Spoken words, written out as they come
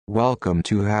Welcome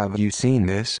to Have You Seen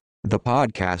This, the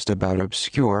podcast about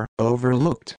obscure,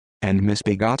 overlooked, and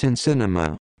misbegotten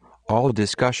cinema. All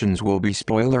discussions will be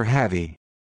spoiler heavy.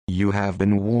 You have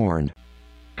been warned.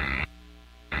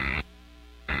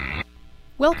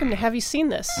 Welcome to Have You Seen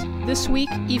This? This week,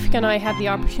 Yves and I had the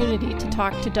opportunity to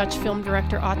talk to Dutch film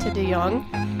director Atte de Jong.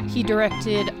 He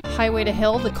directed Highway to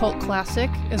Hell, the cult classic,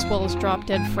 as well as Drop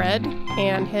Dead Fred,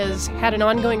 and has had an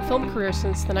ongoing film career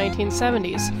since the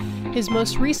 1970s. His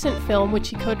most recent film, which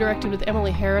he co-directed with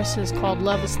Emily Harris, is called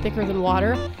Love is Thicker Than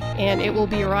Water, and it will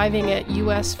be arriving at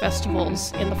U.S.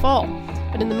 festivals in the fall.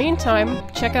 But in the meantime,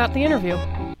 check out the interview.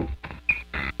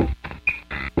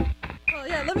 Well,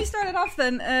 yeah, let me start it off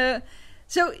then.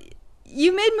 So,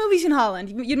 you made movies in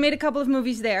Holland. You made a couple of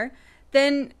movies there.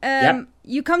 Then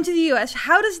you come to the U.S.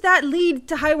 How does that lead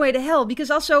to Highway to Hell? Because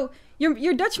also,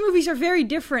 your Dutch movies are very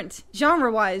different,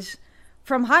 genre-wise,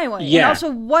 from Highway. Yeah. And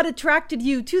also, what attracted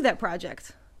you to that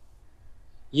project?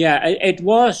 Yeah, it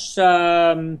was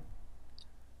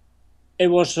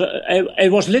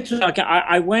literally like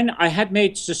I had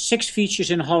made 6 features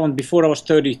in Holland before I was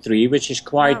 33, which is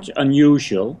quite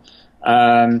unusual.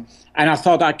 And I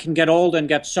thought I can get old and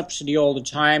get subsidy all the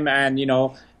time, and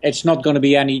it's not going to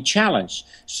be any challenge.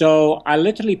 So I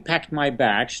literally packed my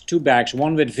bags, 2 bags,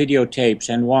 one with videotapes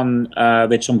and one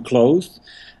with some clothes,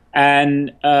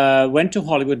 and went to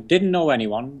Hollywood. Didn't know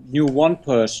anyone, knew one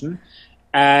person,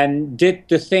 and did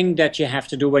the thing that you have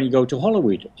to do when you go to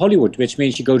Hollywood, which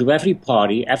means you go to every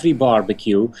party, every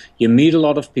barbecue, you meet a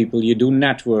lot of people, you do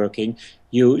networking,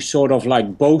 you sort of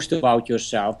like boast about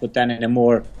yourself, but then in a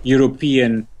more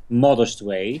European, modest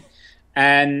way.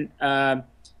 And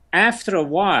after a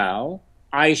while,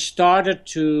 I started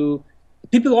to...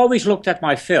 People always looked at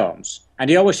my films, and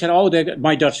they always said,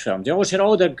 my Dutch films. They always said,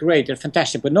 they're great, they're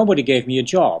fantastic, but nobody gave me a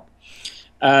job.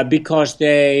 Because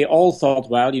they all thought,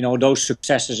 those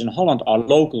successes in Holland are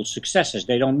local successes.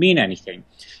 They don't mean anything.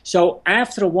 So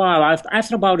after a while,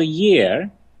 after about a year,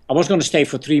 I was going to stay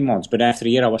for 3 months, but after a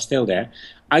year I was still there,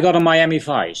 I got on Miami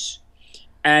Vice.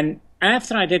 And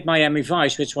after I did Miami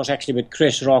Vice, which was actually with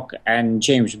Chris Rock and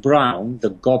James Brown, the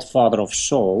godfather of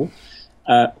soul,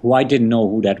 who I didn't know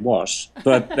who that was,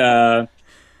 but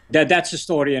that's a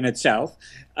story in itself.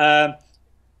 I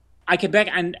came back,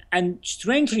 and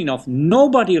strangely enough,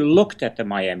 nobody looked at the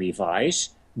Miami Vice,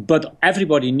 but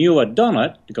everybody knew I'd done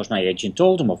it, because my agent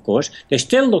told them, of course. They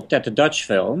still looked at the Dutch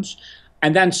films,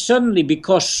 and then suddenly,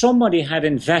 because somebody had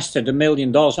invested $1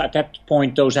 million, at that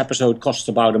point those episodes cost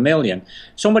about $1 million,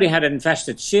 somebody had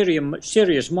invested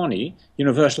serious money,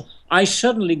 Universal, I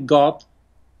suddenly got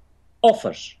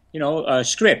offers,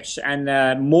 scripts,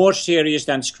 and more serious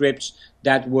than scripts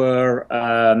that were...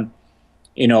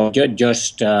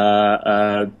 just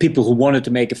people who wanted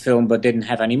to make a film but didn't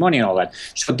have any money and all that.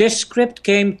 So this script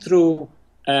came through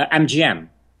MGM.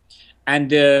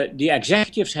 And the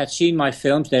executives had seen my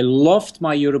films. They loved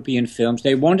my European films.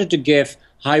 They wanted to give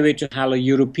Highway to Hell a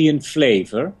European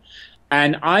flavor.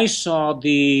 And I saw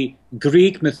the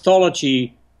Greek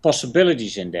mythology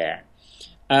possibilities in there.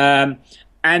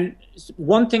 And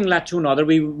one thing led to another.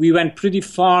 We went pretty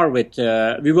far with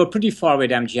we were pretty far with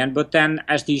MGM, but then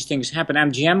as these things happen,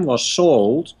 MGM was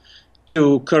sold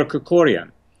to Kirk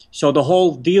Kerkorian. So the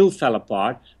whole deal fell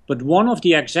apart. But one of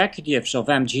the executives of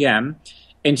MGM,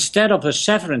 instead of a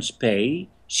severance pay,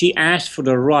 she asked for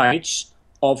the rights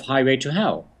of Highway to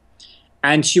Hell.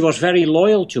 And she was very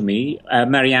loyal to me,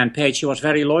 Marianne Page. She was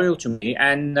very loyal to me,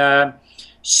 and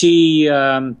she.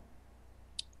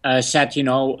 Said,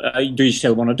 do you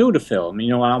still want to do the film?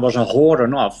 I was a whore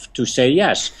enough to say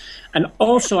yes. And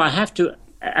also, I have to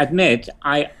admit,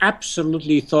 I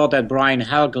absolutely thought that Brian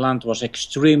Helgeland was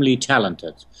extremely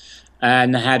talented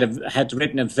and had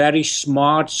written a very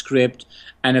smart script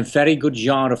and a very good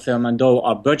genre film. And though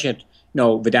our budget,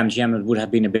 with MGM it would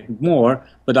have been a bit more,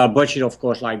 but our budget, of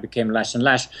course, became less and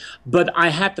less. But I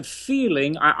had the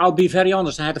feeling, I'll be very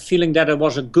honest, I had the feeling that it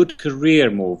was a good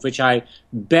career move, which I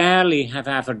barely have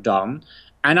ever done.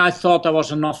 And I thought there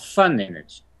was enough fun in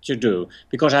it to do,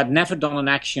 because I'd never done an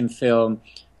action film.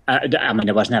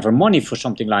 There was never money for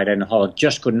something like that in Holland. It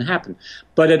just couldn't happen.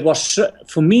 But it was,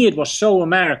 for me, it was so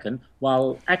American,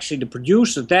 while actually the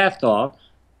producer there thought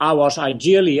I was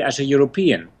ideally as a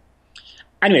European.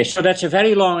 Anyway, so that's a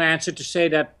very long answer to say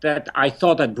that I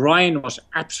thought that Brian was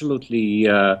absolutely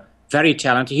very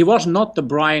talented. He was not the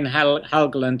Brian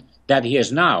Helgeland that he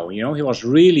is now. He was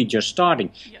really just starting.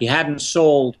 Yeah. He hadn't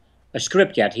sold a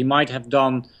script yet. He might have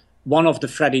done one of the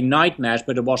Freddy Nightmares,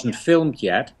 but it wasn't filmed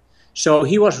yet. So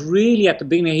he was really at the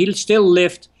beginning. He still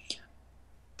lived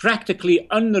practically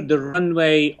under the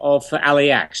runway of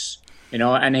LAX.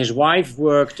 And his wife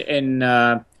worked in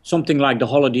something like the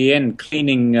Holiday Inn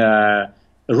cleaning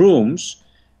rooms.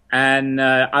 And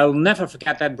I'll never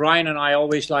forget that Brian and I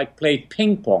always played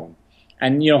ping pong.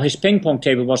 And, his ping pong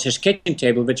table was his kitchen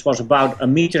table, which was about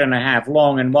 1.5 meters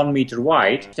long and 1 meter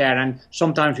wide there. And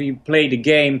sometimes we played a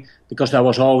game because there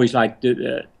was always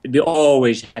we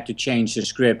always had to change the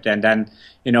script. And then,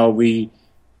 we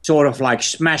sort of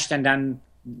smashed. And then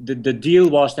the deal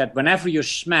was that whenever you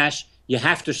smash, you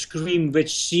have to scream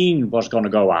which scene was going to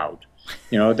go out.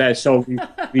 So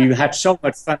we had so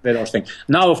much fun with those things.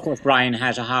 Now, of course, Brian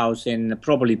has a house in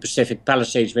probably Pacific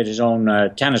Palisades with his own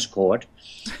tennis court.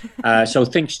 So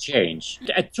things change.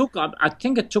 I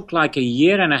think it took like 1.5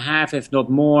 years, if not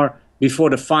more, before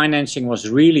the financing was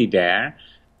really there,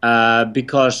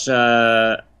 because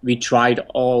we tried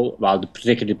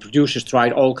particularly the producers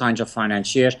tried all kinds of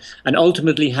financiers, and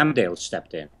ultimately Hemdale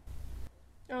stepped in.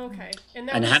 Okay, and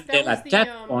Hemdale at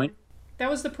that point. That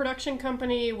was the production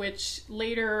company which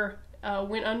later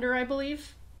went under, I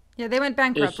believe. Yeah, they went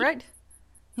bankrupt, right?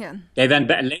 Yeah.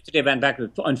 Later they went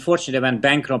bankrupt. Unfortunately, they went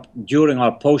bankrupt during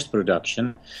our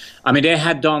post-production. I mean, they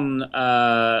had done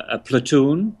a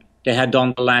Platoon. They had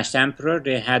done The Last Emperor.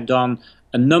 They had done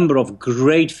a number of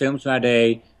great films where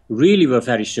they really were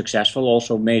very successful.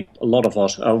 Also made won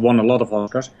a lot of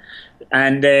Oscars.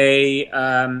 And they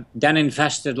then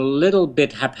invested a little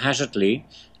bit haphazardly.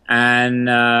 And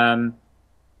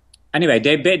anyway,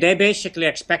 they basically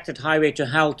expected Highway to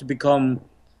Hell to become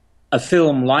a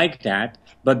film like that,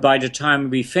 but by the time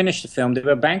we finished the film, they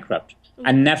were bankrupt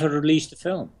and never released the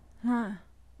film. Huh.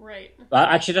 Right. Well,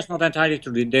 actually, that's not entirely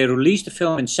true. They released the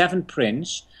film in 7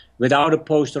 prints without a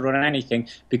poster or anything,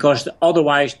 because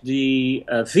otherwise the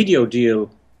video deal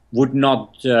would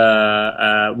not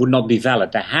be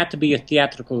valid. There had to be a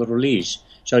theatrical release.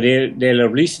 So they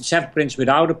released in 7 prints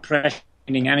without a press,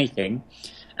 anything.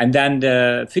 And then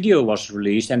the video was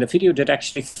released, and the video did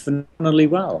actually phenomenally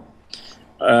well,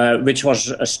 which was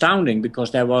astounding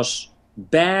because there was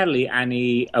barely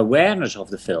any awareness of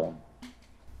the film.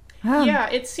 Oh. Yeah,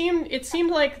 it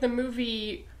seemed like the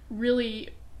movie really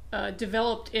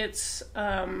developed its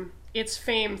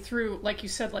fame through, like you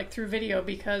said, through video,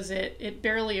 because it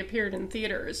barely appeared in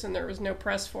theaters and there was no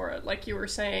press for it, like you were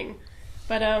saying.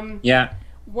 But yeah.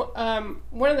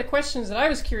 One of the questions that I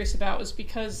was curious about was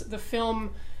because the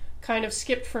film kind of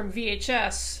skipped from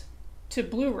VHS to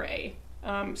Blu-ray.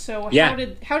 So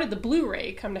how did the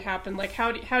Blu-ray come to happen?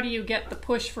 How do you get the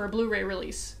push for a Blu-ray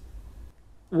release?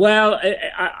 Well,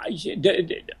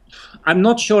 I'm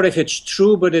not sure if it's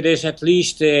true, but it is at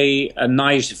least a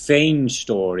nice vein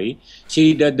story.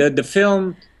 See, the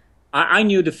film, I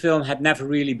knew the film had never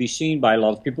really been seen by a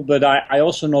lot of people, but I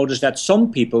also noticed that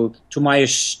some people, to my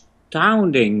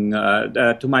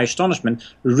astonishment,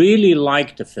 really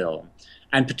liked the film,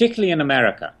 and particularly in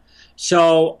America.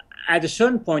 So at a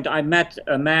certain point, I met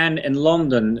a man in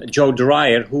London, Joe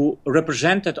Dreyer, who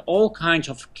represented all kinds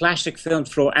of classic films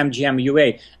for MGM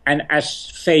UA. And as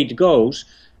fate goes,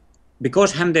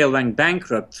 because Hemdale went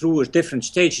bankrupt through different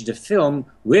stages, the film,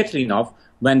 weirdly enough,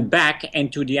 went back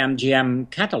into the MGM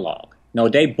catalog. No,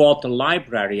 they bought the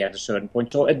library at a certain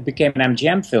point, so it became an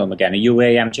MGM film again, a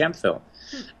UA MGM film.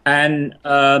 And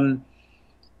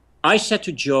I said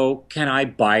to Joe, can I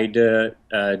buy the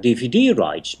DVD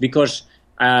rights? Because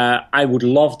I would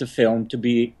love the film to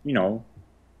be,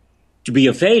 to be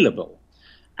available.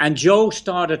 And Joe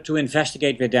started to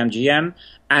investigate with MGM,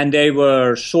 and they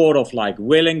were sort of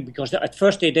willing, because at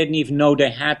first they didn't even know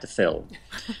they had the film.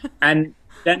 And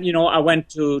then, I went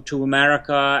to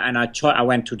America, and I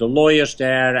went to the lawyers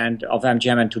there and of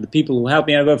MGM and to the people who helped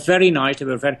me. And they were very nice.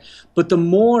 But the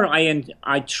more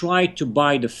I tried to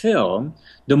buy the film,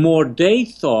 the more they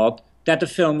thought that the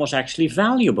film was actually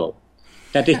valuable.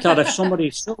 That they thought if somebody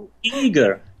is so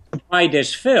eager to buy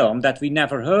this film that we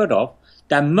never heard of,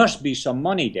 there must be some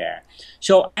money there.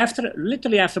 So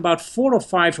literally after about 4 or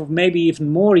 5 or maybe even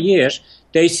more years,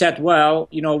 they said, well,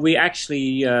 we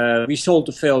actually, we sold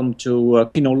the film to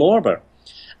Kino Lorber.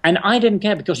 And I didn't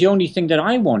care, because the only thing that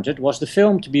I wanted was the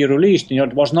film to be released.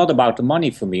 It was not about the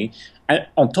money for me. And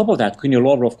on top of that, Kino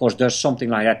Lorber, of course, does something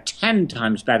like that 10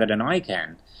 times better than I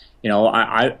can.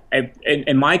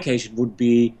 In my case, it would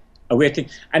be a weird thing.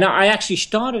 And I actually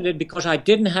started it because I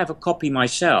didn't have a copy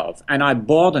myself, and I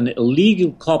bought an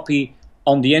illegal copy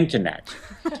on the internet.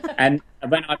 And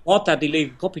when I bought that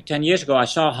illegal copy 10 years ago, I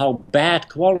saw how bad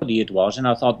quality it was, and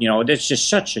I thought, that's just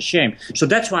such a shame. So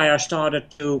that's why I started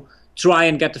to try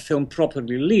and get the film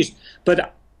properly released.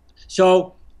 But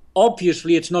so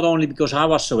obviously it's not only because I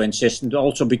was so insistent,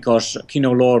 also because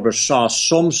Kino Lorber saw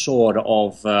some sort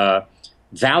of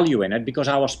value in it, because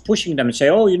I was pushing them and say,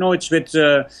 it's with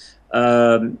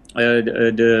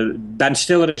the Ben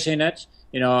Stiller is in it,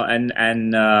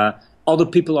 and other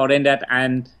people are in that,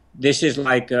 and this is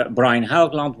like Brian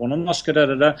Helgeland won an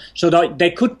Oscar, so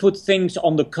they could put things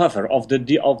on the cover of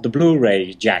the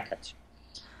Blu-ray jacket,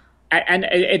 and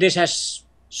it is as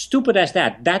stupid as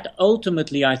that. That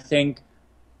ultimately, I think,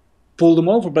 pulled them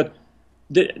over. But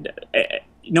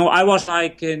I was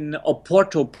like in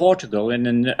Oporto, Portugal,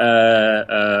 in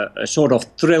a sort of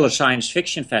thriller science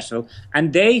fiction festival,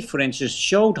 and they, for instance,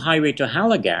 showed Highway to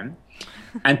Hell again.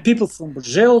 And people from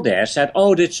Brazil there said,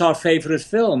 "Oh, it's our favorite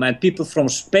film," and people from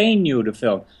Spain knew the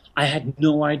film. I had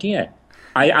no idea.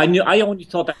 I only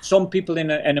thought that some people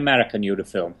in America knew the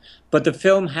film, but the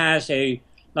film has a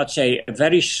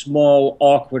very small,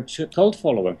 awkward cult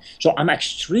following. So I'm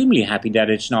extremely happy that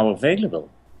it's now available.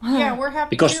 Yeah, we're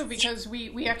happy too because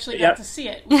we actually got to see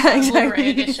it. Yeah, exactly. Blu-ray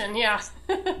edition. Yeah.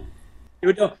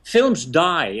 Films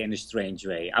die in a strange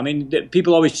way. I mean,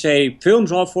 people always say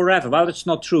films are forever. Well, it's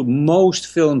not true. Most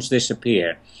films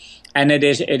disappear. And it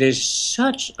is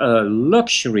such a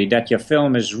luxury that your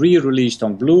film is re-released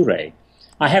on Blu-ray.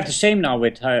 I have the same now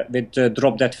with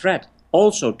Drop Dead Fred.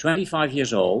 Also 25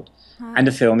 years old. And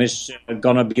the film is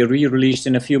going to be re-released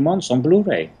in a few months on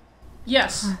Blu-ray.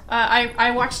 Yes, I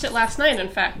watched it last night, in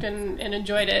fact, and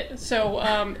enjoyed it. So,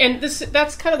 and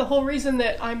that's kind of the whole reason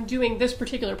that I'm doing this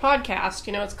particular podcast.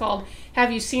 It's called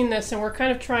Have You Seen This? And we're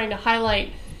kind of trying to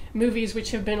highlight movies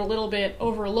which have been a little bit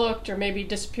overlooked or maybe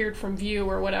disappeared from view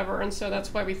or whatever. And so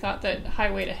that's why we thought that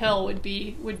Highway to Hell would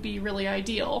be really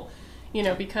ideal,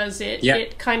 because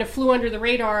it kind of flew under the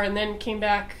radar and then came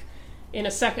back in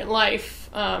a second life.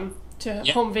 To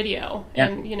home video,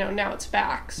 and now it's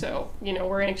back, so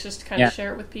we're anxious to kind of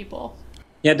share it with people.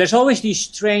 Yeah, there's always these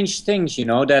strange things,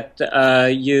 that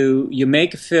you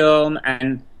make a film,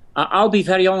 and I'll be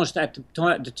very honest, at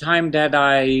the time that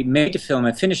I made the film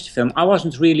and finished the film, I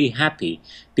wasn't really happy,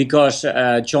 because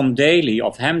John Daly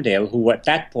of Hemdale, who at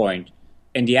that point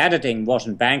in the editing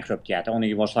wasn't bankrupt yet,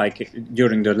 only was like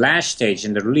during the last stage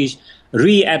in the release,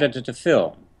 re-edited the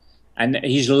film, and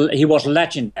he was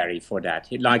legendary for that.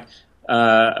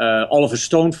 Oliver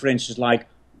Stone, for instance,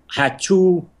 had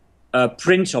two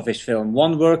prints of his film,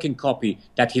 one working copy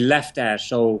that he left there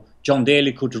so John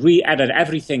Daly could re-edit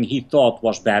everything he thought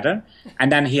was better,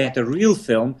 and then he had the real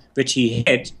film which he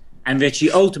hid and which he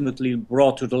ultimately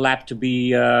brought to the lab to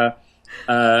be where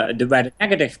the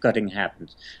negative cutting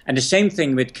happened. And the same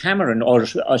thing with Cameron, or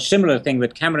a similar thing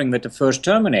with Cameron with the first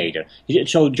Terminator.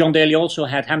 So John Daly also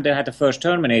had the first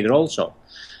Terminator also,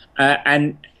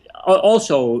 and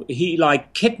also, he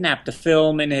kidnapped the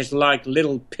film in his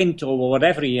little Pinto or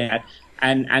whatever he had,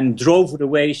 and drove it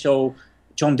away so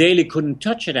John Daly couldn't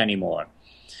touch it anymore.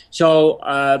 So,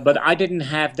 but I didn't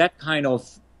have that kind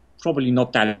of, probably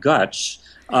not that guts.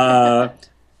 But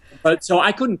so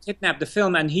I couldn't kidnap the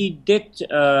film, and he did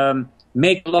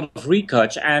make a lot of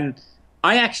recuts, and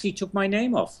I actually took my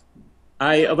name off.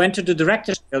 I went to the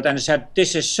Directors Guild and I said,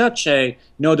 "This is such a,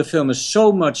 the film is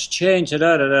so much changed,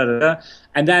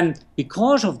 and then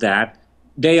because of that,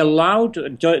 Daly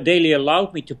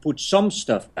allowed me to put some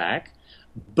stuff back,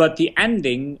 but the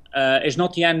ending is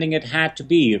not the ending it had to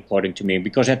be, according to me,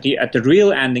 because at the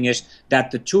real ending is that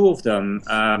the two of them,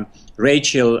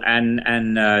 Rachel and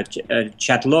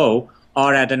Chad Lowe,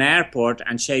 are at an airport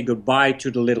and say goodbye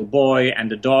to the little boy and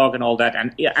the dog and all that,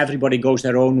 and everybody goes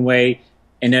their own way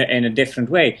in a different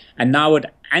way. And now it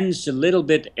ends a little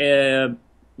bit,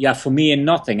 for me, in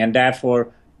nothing, and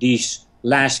therefore these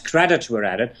last credits were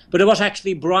added. But it was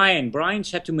actually Brian. Brian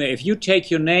said to me, "If you take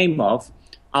your name off,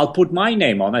 I'll put my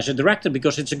name on as a director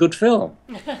because it's a good film."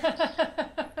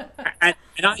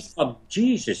 and I thought,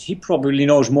 Jesus, he probably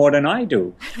knows more than I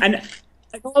do. And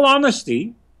in all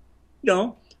honesty,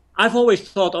 I've always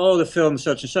thought, oh, the film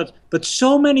such and such, but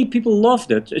so many people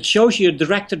loved it. It shows you a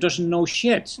director doesn't know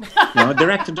shit. A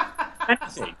director doesn't know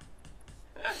anything.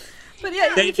 But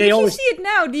yeah, if you see it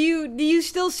now, do you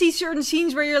still see certain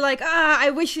scenes where you're like,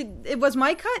 I wish it was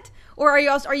my cut? Or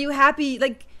are you happy?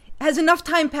 Has enough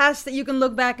time passed that you can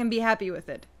look back and be happy with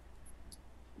it?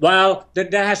 Well,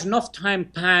 there has enough time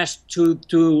passed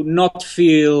to not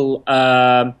feel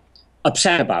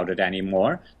upset about it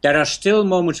anymore. There are still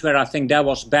moments where I think that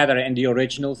was better in the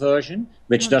original version,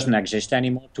 which doesn't exist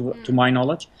anymore, to my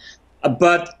knowledge.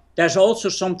 But there's also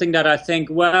something that I think,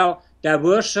 well, there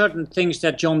were certain things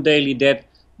that John Daly did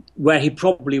where he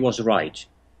probably was right,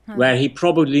 where he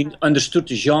probably understood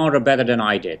the genre better than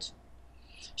I did.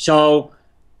 So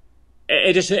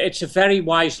it's a very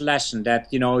wise lesson that,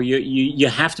 you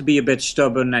have to be a bit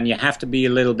stubborn and you have to be a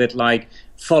little bit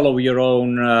follow your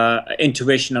own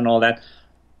intuition and all that.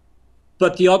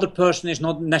 But the other person is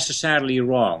not necessarily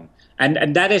wrong.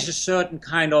 And that is a certain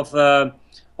kind of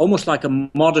almost like a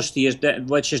modesty,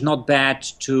 which is not bad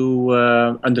to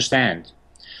understand.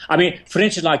 I mean, for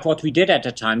instance, like what we did at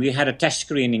the time, we had a test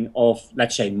screening of,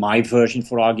 let's say, my version,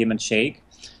 for argument's sake.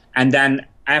 And then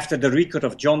after the record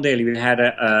of John Daly, we had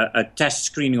a test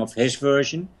screening of his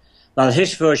version. Well,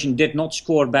 his version did not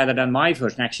score better than my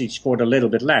version. Actually, it scored a little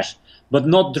bit less, but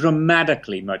not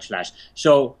dramatically much less.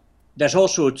 So there's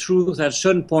also a truth at a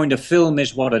certain point, a film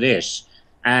is what it is.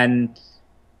 And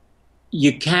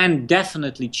you can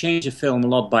definitely change a film a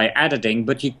lot by editing,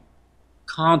 but you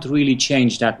can't really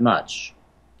change that much.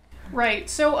 Right.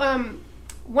 So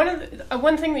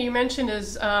one thing that you mentioned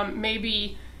is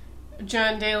maybe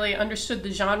John Daly understood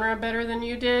the genre better than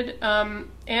you did,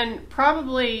 and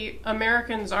probably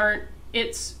Americans aren't.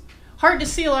 It's hard to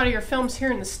see a lot of your films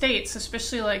here in the States,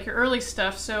 especially like your early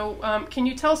stuff. So can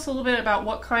you tell us a little bit about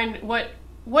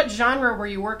what genre were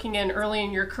you working in early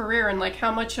in your career, and like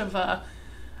how much of a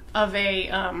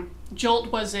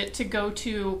jolt was it to go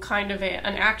to kind of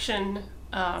an action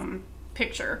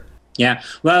picture? Yeah,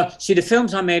 well, see, the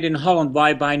films I made in Holland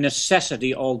were by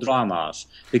necessity all dramas,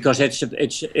 because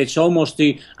it's almost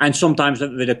and sometimes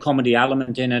with a comedy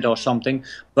element in it or something,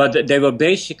 but they were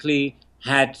basically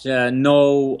had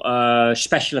no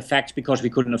special effects because we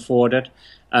couldn't afford it.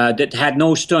 That had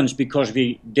no stunts because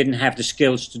we didn't have the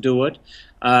skills to do it.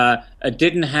 It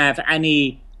didn't have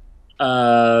any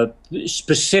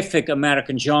specific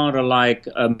American genre like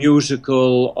a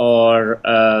musical or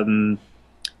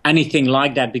anything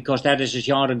like that, because that is a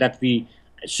genre that we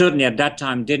certainly at that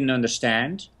time didn't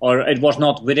understand, or it was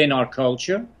not within our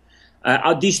culture.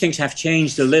 These things have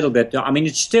changed a little bit. I mean,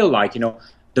 it's still like,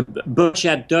 the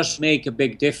budget does make a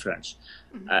big difference.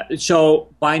 So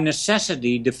by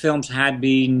necessity, the films had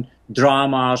been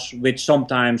dramas with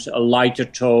sometimes a lighter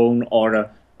tone or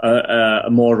a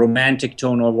more romantic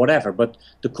tone or whatever, but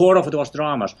the core of it was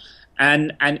dramas.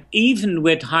 And even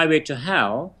with Highway to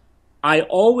Hell, I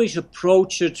always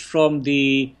approach it from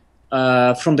the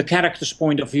character's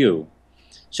point of view.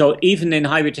 So even in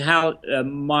Highway to Hell,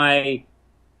 my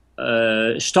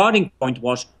starting point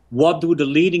was, what do the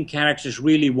leading characters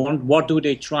really want? What do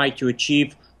they try to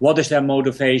achieve? What is their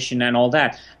motivation and all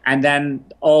that? And then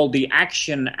all the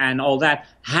action and all that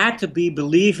had to be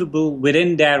believable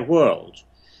within their world.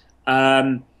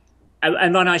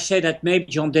 And when I say that maybe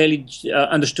John Daly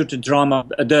understood the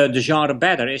genre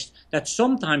better, is that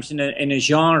sometimes in a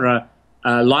genre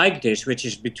like this, which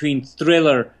is between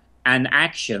thriller and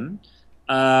action,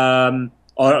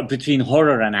 or between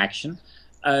horror and action,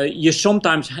 you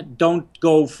sometimes don't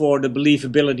go for the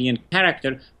believability in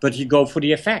character, but you go for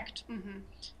the effect. Mm-hmm.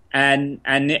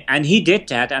 And he did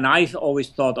that, and I've always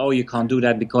thought, oh, you can't do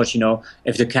that because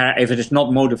if it is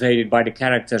not motivated by the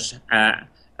character's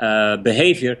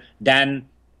behavior, then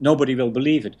nobody will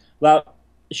believe it. Well,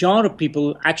 genre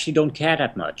people actually don't care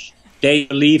that much. They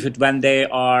believe it when they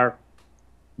are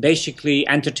basically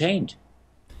entertained.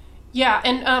 Yeah,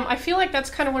 and I feel like that's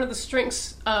kind of one of the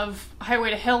strengths of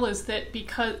Highway to Hell, is that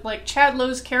because like Chad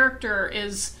Lowe's character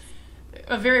is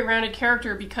a very rounded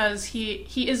character, because he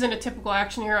isn't a typical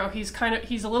action hero. He's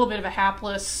a little bit of a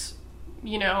hapless,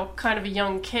 kind of a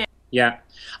young kid. Yeah.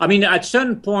 I mean, at a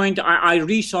certain point, I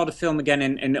re-saw the film again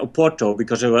in Oporto,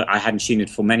 because I hadn't seen it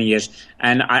for many years.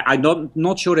 And I'm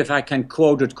not sure if I can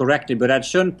quote it correctly, but at a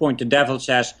certain point, the devil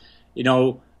says,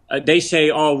 they say,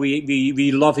 oh,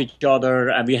 we love each other,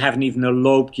 and we haven't even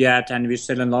eloped yet, and we're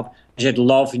still in love. I said,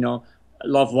 love,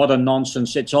 love, what a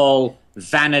nonsense. It's all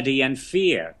vanity and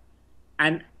fear.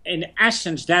 And in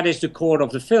essence, that is the core of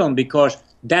the film, because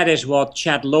that is what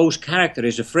Chad Lowe's character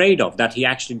is afraid of, that he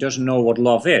actually doesn't know what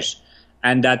love is,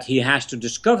 and that he has to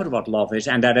discover what love is,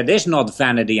 and that it is not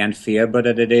vanity and fear, but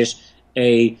that it is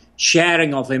a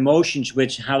sharing of emotions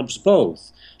which helps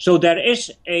both. So there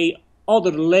is a other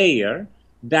layer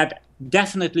that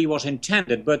definitely was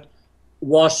intended, but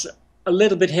was a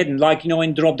little bit hidden. Like,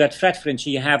 in Drop Dead Fred, for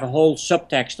instance, you have a whole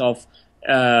subtext of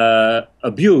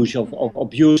abuse, of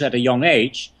abuse at a young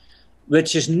age,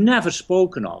 which is never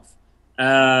spoken of,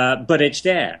 but it's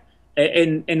there.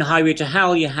 In Highway to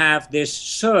Hell, you have this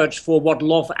search for what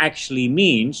love actually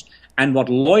means and what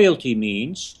loyalty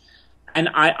means, and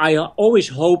I always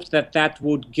hoped that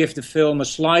would give the film a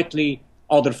slightly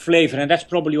other flavor, and that's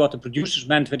probably what the producers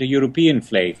meant with a European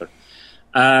flavor.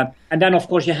 And then, of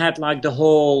course, you had like the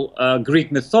whole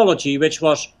Greek mythology, which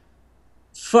was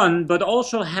fun, but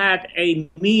also had a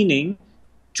meaning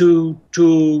to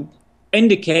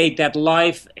indicate that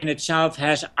life in itself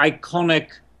has iconic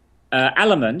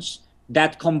elements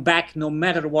that come back no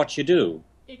matter what you do.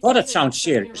 Well, that sounds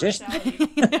serious, isn't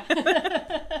it?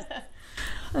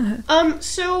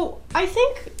 So I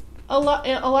think a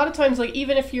lot of times, like,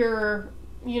 even if you're,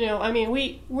 I mean,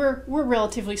 we're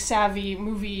relatively savvy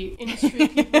movie industry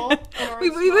people.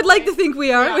 We would like to think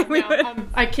we are. Yeah,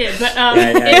 I kid, but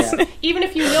even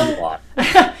if you know,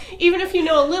 even if you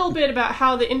know a little bit about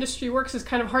how the industry works, it's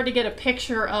kind of hard to get a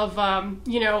picture of,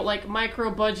 like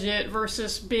micro budget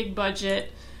versus big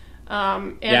budget.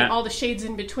 And all the shades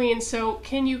in between. So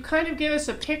can you kind of give us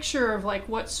a picture of like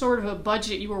what sort of a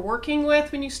budget you were working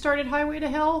with when you started Highway to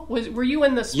Hell? Were you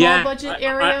in the small budget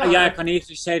area? I can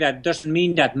easily say that. It doesn't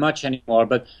mean that much anymore,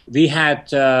 but we had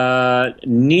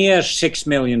near $6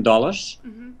 million.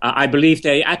 Mm-hmm. I believe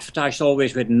they advertised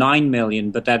always with $9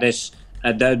 million, but that is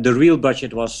the real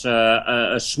budget was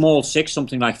a small 6,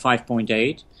 something like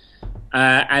 5.8.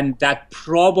 And that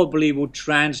probably would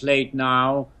translate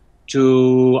now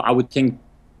to, I would think,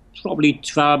 probably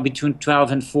between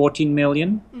 12 and 14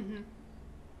 million. Mm-hmm.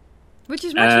 Which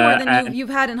is much more than you've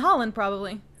had in Holland,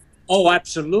 probably. Oh,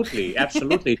 absolutely,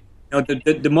 absolutely.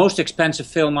 The most expensive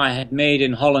film I had made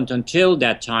in Holland until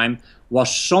that time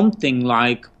was something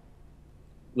like,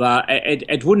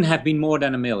 it wouldn't have been more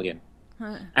than $1 million.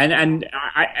 Huh. And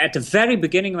at the very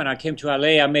beginning, when I came to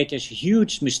LA, I made this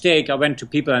huge mistake. I went to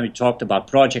people and we talked about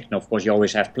project, and of course you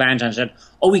always have plans, and I said,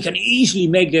 we can easily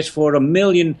make this for $1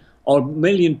 million or $1.2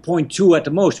 million at the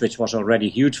most, which was already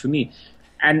huge for me.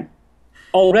 And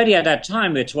already at that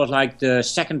time, which was like the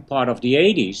second part of the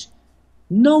 80s,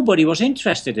 nobody was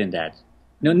interested in that.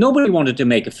 Nobody wanted to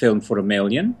make a film for $1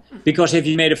 million, because if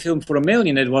you made a film for $1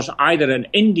 million, it was either an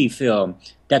indie film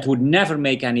that would never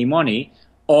make any money,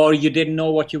 or you didn't know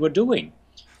what you were doing.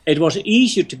 It was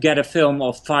easier to get a film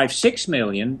of $5-6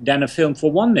 million than a film for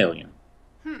 $1 million.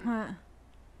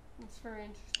 That's very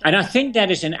interesting. And I think that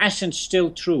is in essence still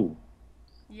true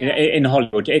in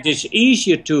Hollywood. It is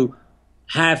easier to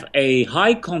have a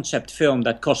high concept film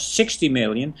that costs $60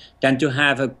 million than to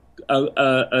have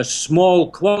a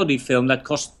small quality film that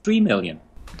costs $3 million.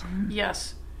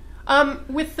 Yes.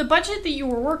 With the budget that you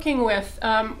were working with,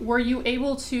 were you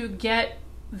able to get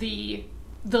the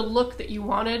look that you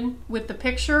wanted with the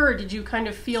picture, or did you kind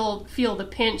of feel the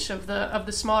pinch of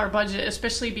the smaller budget,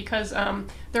 especially because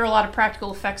there are a lot of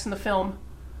practical effects in the film?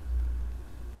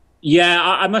 Yeah,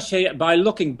 I must say, by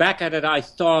looking back at it, I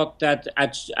thought that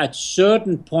at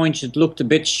certain points it looked a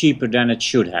bit cheaper than it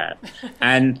should have.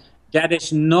 And that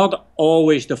is not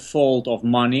always the fault of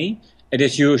money. It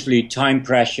is usually time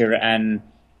pressure and,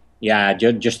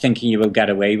 just thinking you will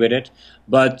get away with it.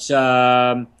 But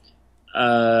the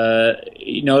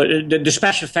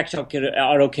special effects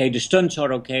are okay, the stunts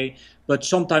are okay, but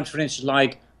sometimes, for instance,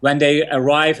 like when they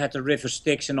arrive at the River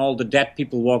Styx and all the dead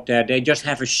people walk there, they just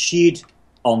have a sheet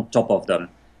on top of them.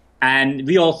 And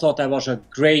we all thought that was a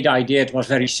great idea. It was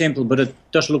very simple, but it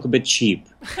does look a bit cheap.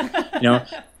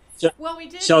 Well, we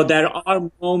did. So there are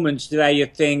moments where you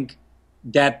think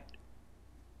that,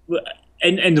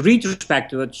 in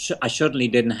retrospect, I certainly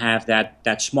didn't have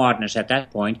that smartness at that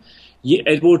point.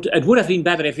 It would have been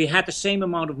better if we had the same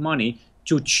amount of money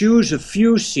to choose a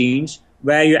few scenes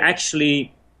where you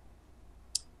actually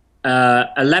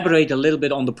elaborate a little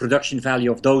bit on the production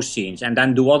value of those scenes, and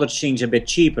then do other scenes a bit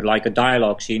cheaper, like a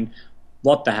dialogue scene.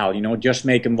 What the hell, just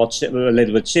make them a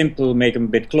little bit simple, make them a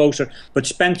bit closer, but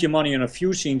spend your money on a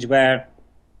few scenes where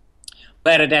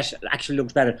it actually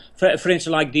looks better. For instance,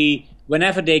 like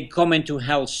whenever they come into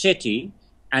Hell City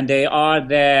and they are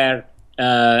there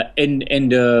in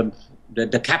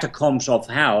the catacombs of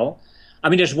hell. I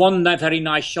mean, there's one very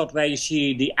nice shot where you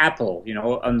see the apple,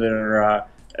 under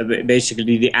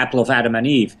basically the apple of Adam and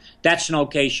Eve. That's an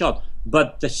okay shot,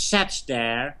 but the sets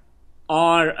there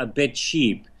are a bit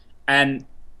cheap. And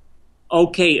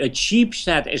okay, a cheap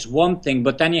set is one thing,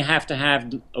 but then you have to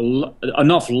have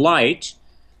enough light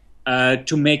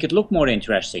to make it look more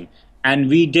interesting. And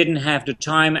we didn't have the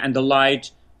time and the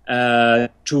light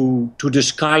to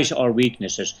disguise our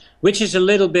weaknesses, which is a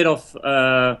little bit of,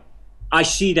 I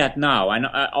see that now, and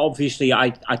obviously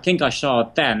I think I saw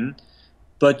it then,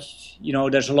 but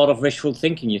there's a lot of wishful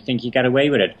thinking. You think you get away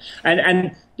with it,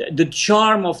 and the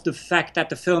charm of the fact that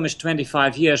the film is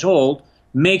 25 years old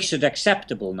makes it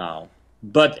acceptable now.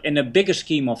 But in a bigger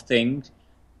scheme of things,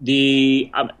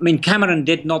 Cameron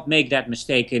did not make that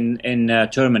mistake in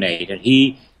Terminator.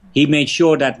 He made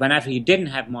sure that whenever he didn't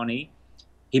have money,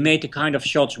 he made the kind of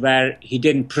shots where he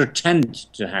didn't pretend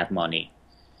to have money.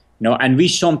 And we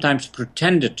sometimes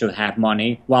pretended to have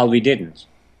money while we didn't.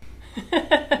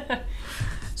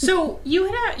 So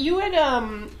you had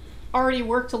already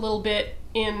worked a little bit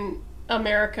in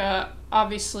America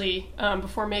obviously,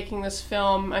 before making this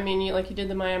film, I mean, you did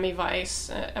the Miami Vice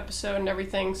episode and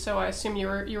everything, so I assume you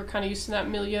were kind of used to that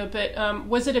milieu. But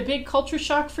was it a big culture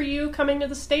shock for you coming to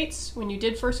the States when you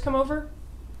did first come over?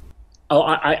 Oh,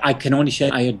 I can only say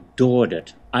I adored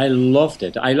it. I loved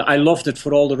it. I loved it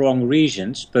for all the wrong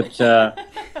reasons, but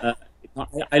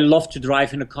I love to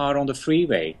drive in a car on the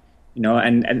freeway,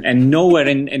 and nowhere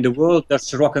in the world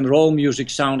does rock and roll music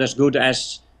sound as good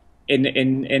as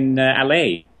in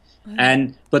LA.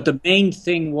 But the main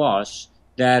thing was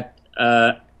that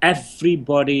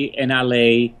everybody in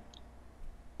LA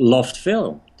loved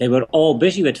film. They were all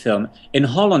busy with film. In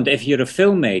Holland, if you're a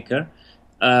filmmaker,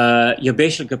 you're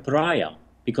basically a pariah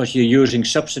because you're using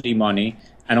subsidy money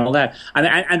and all that.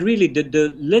 And really,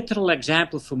 the literal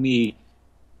example for me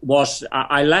was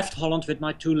I left Holland with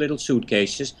my 2 little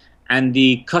suitcases, and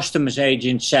the customs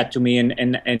agent said to me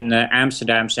in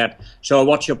Amsterdam, said, "So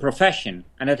what's your profession?"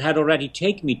 And it had already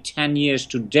taken me 10 years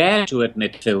to dare to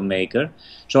admit filmmaker.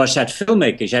 So I said,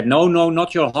 "Filmmaker." He said, No,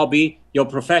 not your hobby, your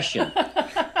profession."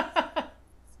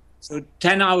 So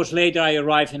 10 hours later, I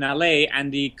arrive in LA,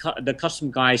 and the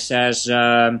custom guy says,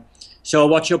 "So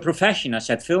what's your profession?" I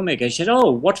said, "Filmmaker." He said,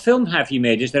 "Oh, what film have you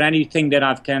made? Is there anything that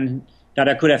I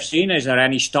could have seen? Is there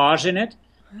any stars in it?"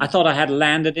 I thought I had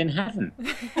landed in heaven.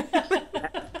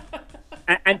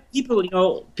 And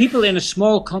people in a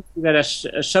small country that has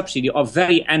a subsidy are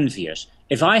very envious.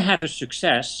 If I have a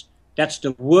success, that's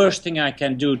the worst thing I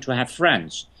can do to have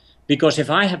friends. Because if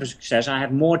I have a success, I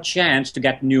have more chance to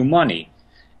get new money.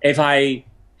 If I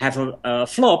have a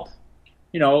flop,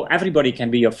 everybody can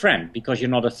be your friend because you're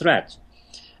not a threat.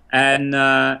 And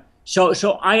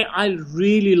so I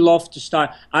really love to start.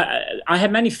 I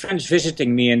had many friends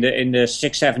visiting me in the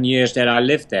 6-7 years that I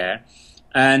lived there.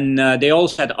 And they all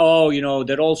said, "Oh,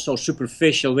 they're all so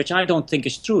superficial," which I don't think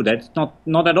is true. That's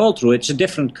not at all true. It's a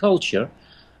different culture.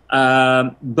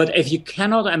 But if you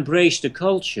cannot embrace the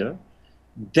culture,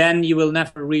 then you will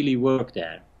never really work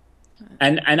there.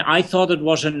 And I thought it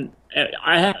was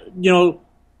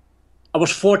I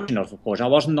was fortunate, of course. I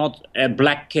was not a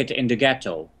black kid in the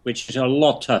ghetto, which is a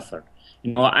lot tougher.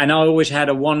 And I always had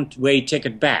a one-way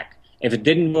ticket back. If it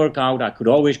didn't work out, I could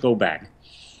always go back.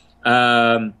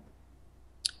 I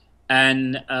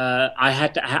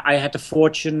had the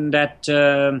fortune that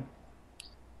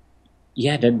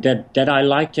I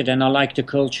liked it, and I liked the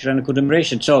culture, and I could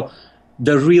embrace it. So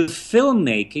the real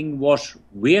filmmaking was,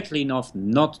 weirdly enough,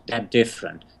 not that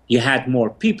different. You had more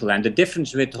people, and the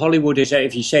difference with Hollywood is that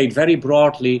if you say it very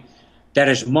broadly, there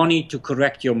is money to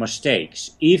correct your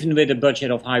mistakes. Even with a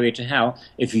budget of Highway to Hell,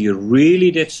 if you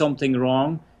really did something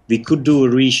wrong, we could do a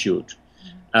reshoot.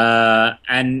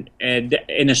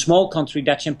 In a small country,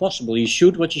 that's impossible. You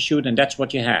shoot what you shoot, and that's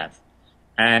what you have.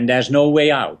 And there's no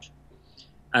way out.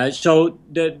 So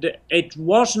it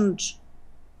wasn't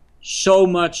so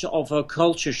much of a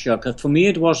culture shock. For me,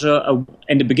 it was,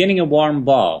 in the beginning, a warm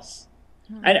bath.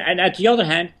 And at the other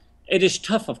hand, it is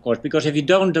tough, of course, because if you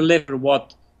don't deliver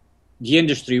what the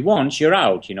industry wants, you're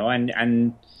out,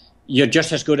 and you're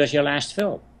just as good as your last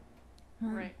film.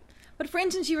 Right. But for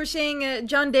instance, you were saying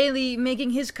John Daly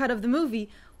making his cut of the movie.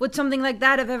 Would something like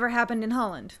that have ever happened in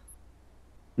Holland?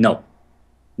 No.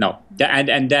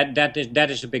 And that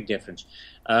is a big difference.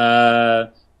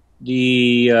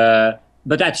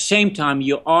 But at the same time,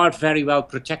 you are very well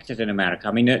protected in America.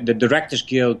 I mean, the Directors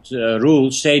Guild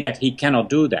rules say that he cannot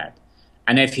do that.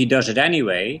 And if he does it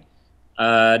anyway,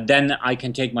 then I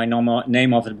can take my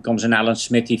name off. It becomes an Alan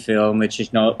Smithy film, which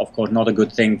is, of course, not a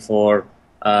good thing for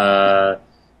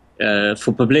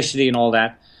publicity and all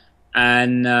that.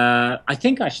 And I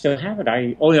think I still have it.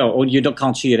 You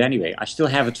can't see it anyway. I still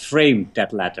have it framed,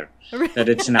 that letter, that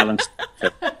it's an Alan Smithy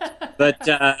film. But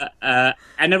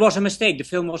and it was a mistake. The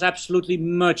film was absolutely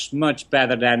much, much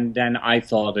better than I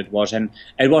thought it was. And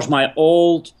it was my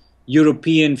old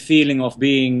European feeling of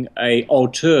being an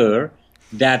auteur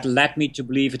that led me to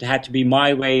believe it had to be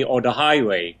my way or the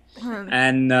highway.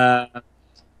 And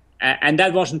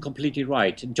that wasn't completely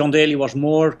right. John Daly was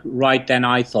more right than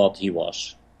I thought he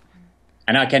was.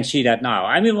 And I can see that now.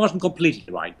 I mean, it wasn't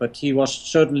completely right, but he was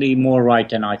certainly more right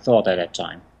than I thought at that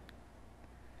time.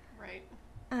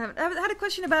 I had a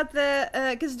question about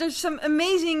because there's some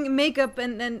amazing makeup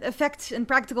and effects and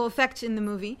practical effects in the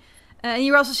movie. And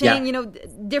you were also saying,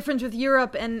 difference with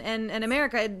Europe and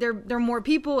America. There are more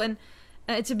people and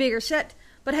it's a bigger set.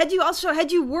 But had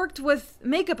you worked with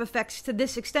makeup effects to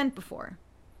this extent before?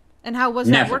 And how was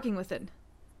that working with it?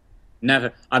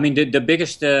 Never. I mean, the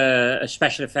biggest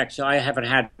special effects I ever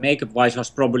had makeup-wise was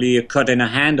probably a cut in a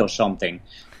hand or something.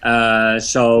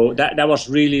 So that was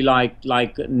really like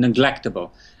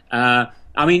neglectable.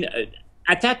 I mean,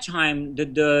 at that time,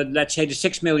 the let's say the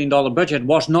 $6 million budget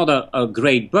was not a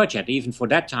great budget. Even for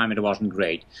that time, it wasn't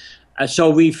great. So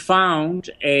we found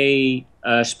a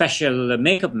special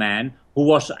makeup man who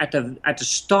was at the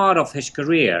start of his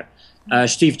career,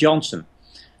 Steve Johnson.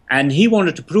 And he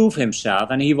wanted to prove himself,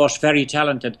 and he was very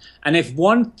talented. And if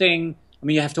one thing, I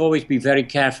mean, you have to always be very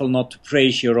careful not to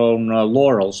praise your own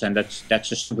laurels, and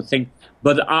that's a stupid thing.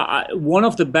 But one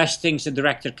of the best things a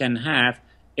director can have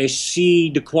is see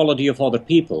the quality of other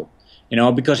people. You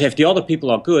know, because if the other people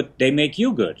are good, they make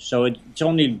you good. So it's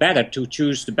only better to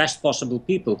choose the best possible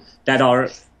people that are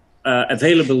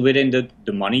available within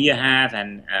the money you have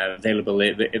and available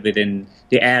within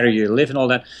the area you live and all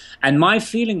that. And my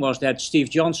feeling was that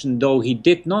Steve Johnson, though he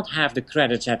did not have the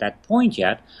credits at that point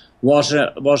yet, was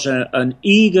an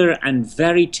eager and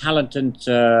very talented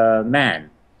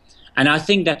man. And I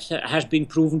think that has been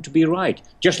proven to be right.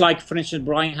 Just like, for instance,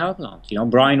 Brian Helgeland. You know,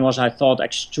 Brian was, I thought,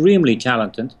 extremely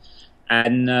talented,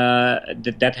 and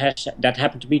that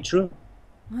happened to be true.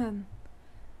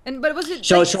 But was it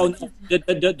so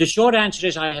the short answer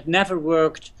is I had never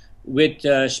worked with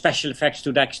special effects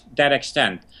to that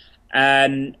extent,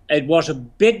 and it was a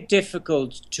bit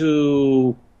difficult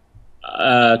to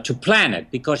plan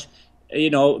it, because you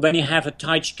know, when you have a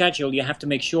tight schedule, you have to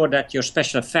make sure that your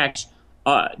special effects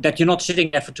that you're not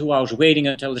sitting there for 2 hours waiting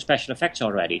until the special effects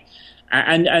are ready.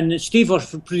 And Steve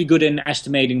was pretty good in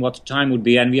estimating what the time would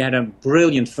be, and we had a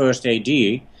brilliant first AD.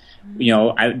 You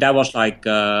know, that was like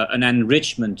an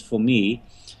enrichment for me.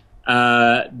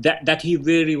 That he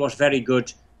really was very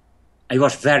good. He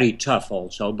was very tough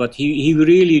also, but he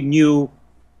really knew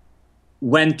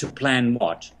when to plan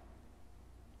what.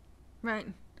 Right.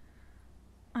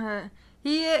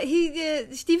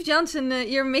 Steve Johnson,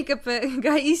 your makeup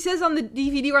guy, he says on the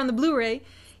DVD or on the Blu-ray,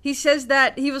 he says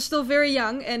that he was still very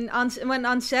young, and when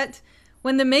on set,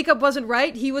 when the makeup wasn't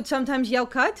right, he would sometimes yell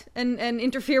cut and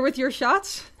interfere with your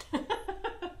shots.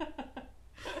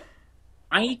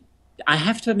 I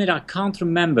have to admit I can't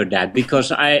remember that,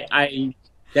 because I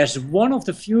there's one of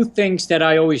the few things that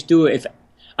I always do.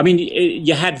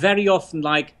 You had very often,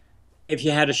 like, if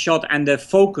you had a shot and the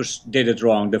focus did it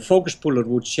wrong, the focus puller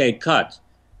would say cut.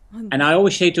 And I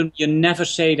always say to them, you never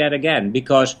say that again,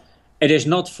 because it is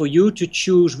not for you to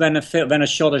choose when a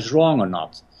shot is wrong or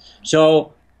not.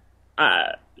 So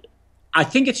I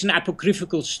think it's an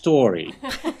apocryphal story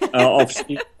of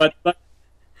Steve, but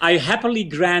I happily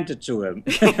grant it to him.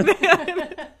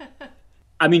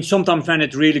 I mean, sometimes when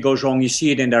it really goes wrong, you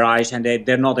see it in their eyes and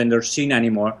they're not in their scene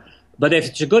anymore. But if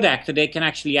it's a good actor, they can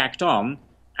actually act on.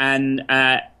 And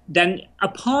then a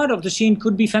part of the scene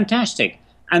could be fantastic.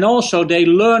 And also they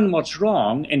learn what's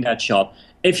wrong in that shot.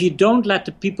 If you don't let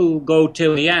the people go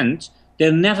till the end,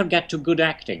 they'll never get to good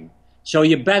acting. So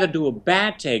you better do a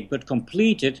bad take, but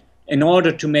complete it in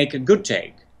order to make a good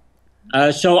take.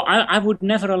 So I would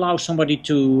never allow somebody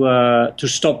to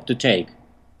stop the take.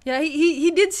 Yeah,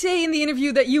 he did say in the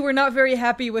interview that you were not very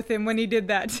happy with him when he did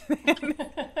that.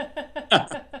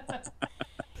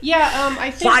 Yeah,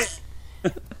 I think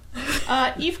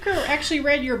Yveske actually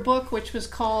read your book, which was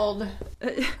called...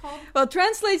 well, it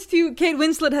translates to Kate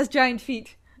Winslet Has Giant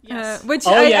Feet, yes. Which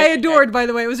I adored, by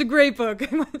the way. It was a great book.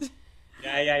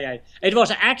 Yeah. It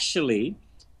was actually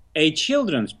a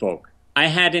children's book. I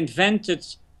had invented,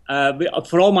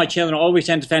 for all my children, I always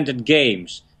invented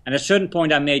games. And at a certain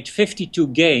point, I made 52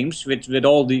 games with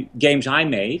all the games I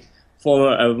made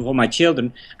for my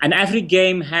children. And every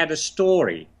game had a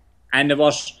story. And there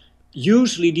was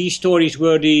usually these stories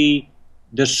were the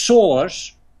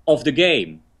source of the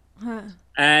game. Huh.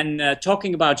 And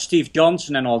talking about Steve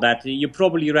Johnson and all that, you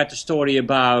probably read the story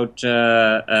about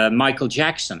Michael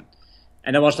Jackson.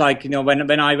 And it was like, you know,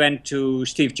 when I went to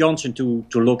Steve Johnson to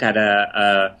look at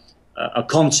a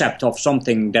concept of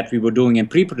something that we were doing in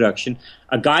pre-production,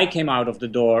 a guy came out of the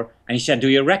door and he said, "Do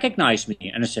you recognize me?"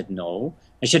 And I said, "No."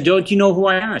 I said, "Don't you know who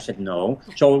I am?" I said, "No."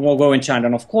 So we'll go inside,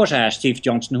 and of course I asked Steve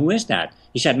Johnson, "Who is that?"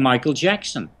 He said, "Michael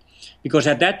Jackson." Because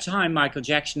at that time, Michael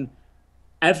Jackson,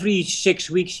 every 6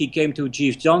 weeks he came to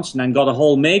Steve Johnson and got a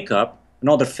whole makeup,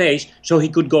 another face, so he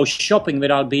could go shopping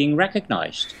without being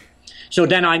recognized. So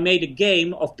then I made a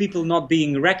game of people not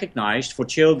being recognized for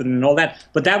children and all that.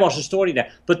 But that was the story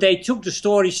there. But they took the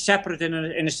story separate in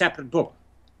a separate book.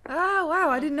 Oh, wow.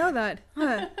 I didn't know that.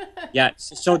 Huh. Yeah.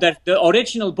 So that the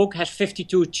original book has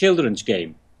 52 children's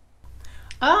game.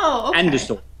 Oh, okay. And the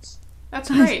stories. That's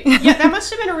great. Yeah, that must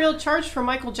have been a real charge for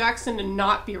Michael Jackson to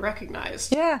not be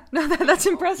recognized. Yeah, no, that's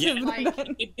impressive. Yeah,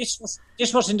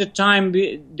 this was in the time.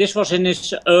 This was in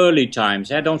his early times.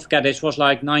 Don't forget, this was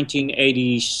like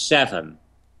 1987.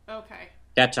 Okay.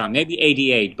 That time, maybe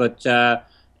 88, but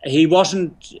he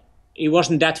wasn't he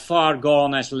wasn't that far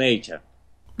gone as later.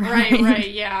 Right,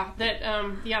 yeah. That,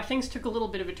 things took a little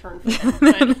bit of a turn for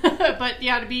him. But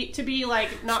yeah, to be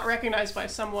like not recognized by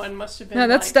someone must have been. No,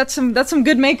 that's some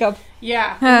good makeup.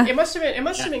 Yeah, it must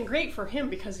have been great for him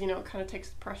because it kind of takes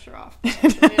the pressure off.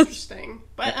 It's really interesting.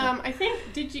 But I think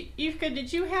Yvke,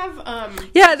 did you have?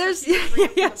 Yeah, there's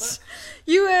yes.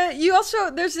 You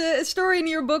also there's a story in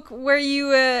your book where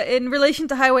you in relation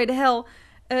to Highway to Hell.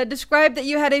 Described that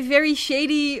you had a very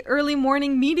shady early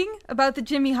morning meeting about the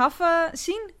Jimmy Hoffa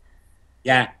scene.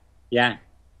 Yeah,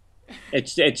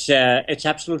 it's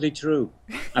absolutely true.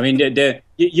 I mean,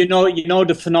 you know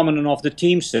the phenomenon of the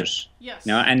Teamsters. Yes.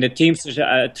 And the Teamsters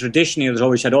traditionally has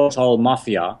always said also all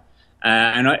mafia,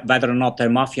 and whether or not they're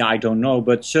mafia, I don't know.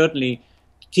 But certainly,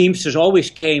 Teamsters always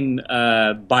came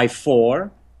by 4,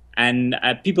 and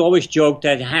people always joke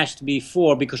that it has to be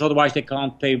 4 because otherwise they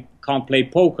can't play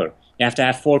poker. You have to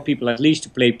have 4 people at least to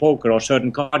play poker or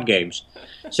certain card games.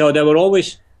 So there were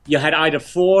always, you had either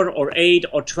 4 or 8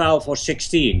 or 12 or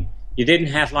 16. You didn't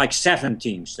have like 7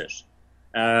 Teamsters.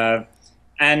 We were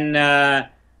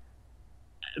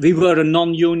a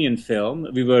non-union film.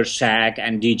 We were SAG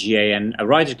and DGA and a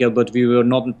Writers Guild, but we were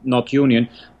not union.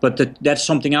 But that's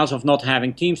something else of not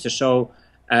having Teamsters. So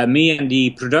me and the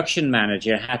production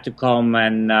manager had to come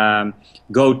and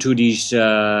go to these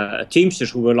Teamsters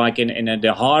who were like in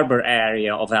the harbor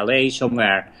area of LA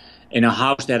somewhere in a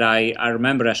house that I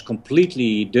remember as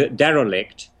completely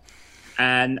derelict.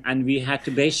 And we had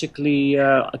to basically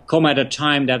come at a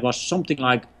time that was something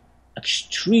like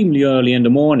extremely early in the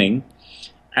morning.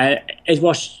 It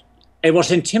was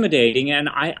intimidating, and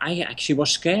I actually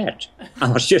was scared. I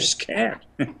was just scared.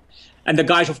 And the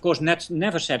guys, of course,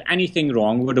 never said anything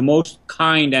wrong. Were the most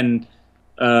kind and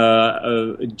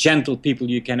gentle people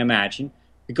you can imagine.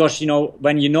 Because,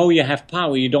 when you have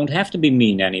power, you don't have to be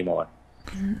mean anymore.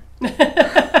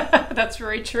 That's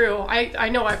very true. I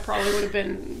know I probably would have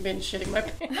been shitting my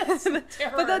pants.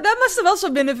 But that must have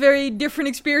also been a very different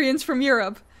experience from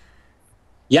Europe.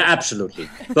 Yeah, absolutely.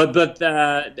 But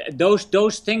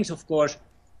those things, of course,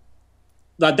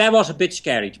 but that was a bit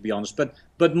scary, to be honest. But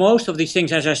most of these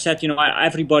things, as I said,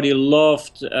 everybody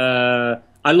loved.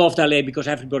 I loved LA because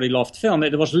everybody loved film.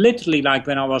 It was literally like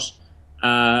when I was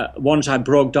once I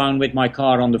broke down with my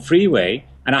car on the freeway,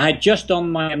 and I had just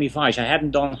done Miami Vice. I hadn't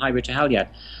done Highway to Hell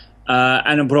yet,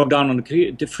 and I broke down on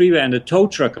the freeway, and the tow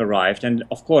truck arrived, and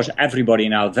of course everybody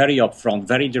now very upfront,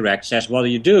 very direct, says, "What do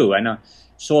you do?" And I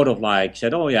sort of like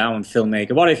said, "Oh yeah, I'm a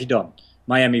filmmaker. What have you done?"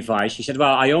 Miami Vice. He said,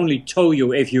 "Well, I only tow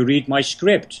you if you read my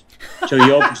script." So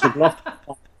he opens the glove,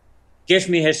 gives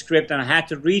me his script, and I had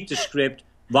to read the script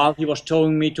while he was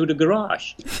towing me to the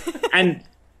garage. And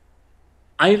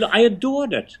I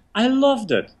adored it. I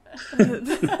loved it.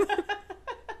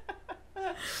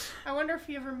 I wonder if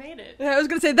he ever made it. I was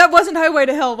going to say, that wasn't Highway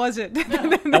to Hell, was it?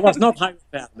 No. That was not Highway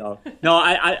to Hell, no. No,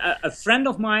 a friend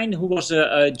of mine who was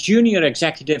a junior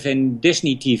executive in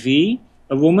Disney TV,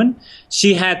 a woman,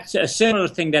 she had a similar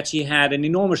thing, that she had an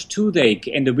enormous toothache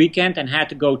in the weekend and had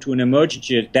to go to an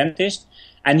emergency dentist.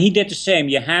 And he did the same.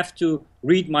 You have to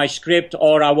read my script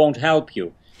or I won't help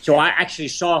you. So I actually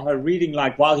saw her reading,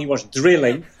 like while he was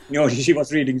drilling, she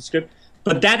was reading the script.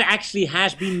 But that actually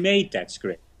has been made, that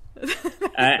script.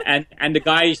 And the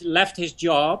guy left his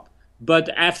job, but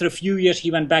after a few years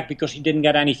he went back because he didn't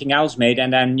get anything else made.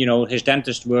 And then, his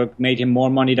dentist work made him more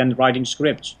money than writing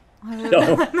scripts.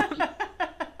 So.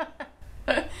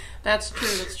 That's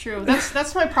true.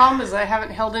 That's my problem, is I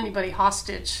haven't held anybody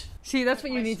hostage. See, that's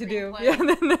what you need to do. Yeah.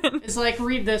 It's like,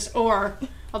 read this,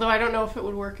 although I don't know if it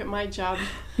would work at my job.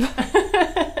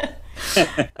 I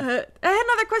had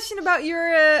another question about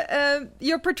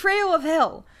your portrayal of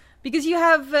hell, because you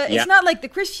have it's not like the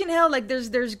Christian hell, like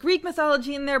there's Greek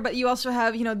mythology in there, but you also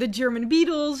have the German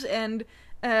Beatles and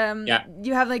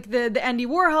you have like the Andy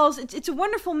Warhols. It's a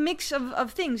wonderful mix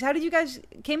of things. How did you guys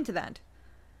came to that?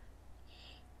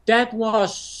 That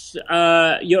was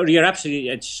you're absolutely.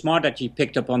 It's smart that you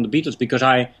picked up on the Beatles, because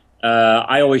I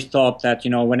always thought that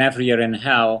whenever you're in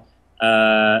hell,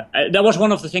 that was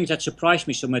one of the things that surprised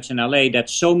me so much in LA, that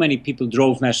so many people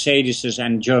drove Mercedes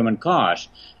and German cars,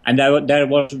 and there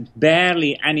was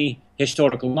barely any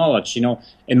historical knowledge.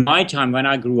 In my time when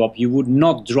I grew up, you would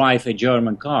not drive a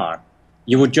German car.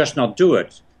 You would just not do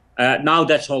it. Now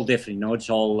that's all different. It's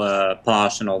all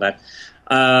past and all that.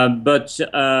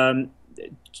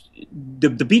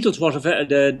 The Beatles was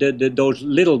those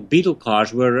little Beatle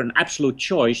cars were an absolute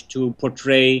choice to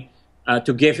portray,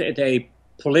 to give it a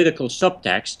political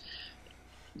subtext.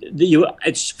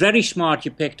 It's very smart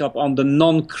you picked up on the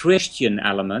non-Christian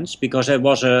elements, because it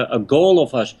was a goal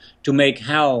of us to make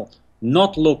hell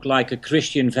not look like a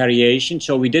Christian variation,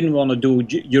 so we didn't want to do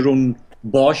Jeroen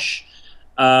Bosch.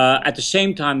 At the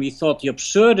same time, we thought the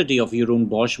absurdity of Jeroen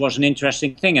Bosch was an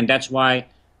interesting thing, and that's why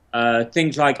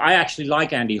things like, I actually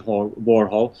like Andy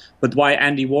Warhol, but why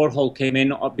Andy Warhol came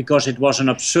in, because it was an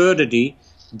absurdity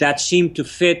that seemed to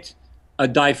fit a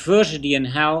diversity in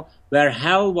hell, where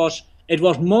hell was, it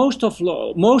was most of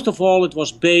all, it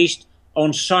was based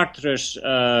on Sartre's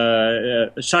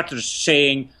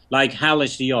saying, like, hell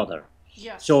is the other.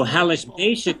 Yes. So hell is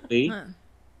basically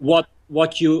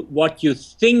what you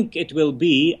think it will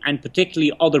be, and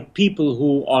particularly other people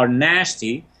who are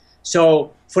nasty.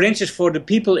 So, for instance, for the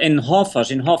people in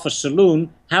Hoffa's saloon,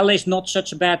 hell is not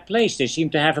such a bad place. They seem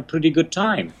to have a pretty good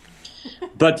time.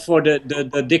 But for the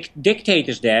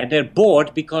dictators there, they're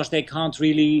bored because they can't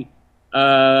really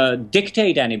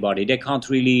dictate anybody. They can't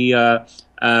really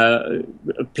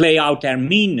play out their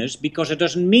meanness because it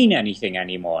doesn't mean anything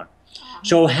anymore.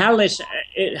 So hell is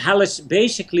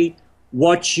basically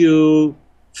what you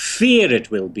fear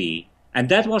it will be. And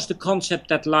that was the concept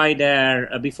that lay there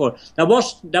before. That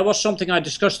was something I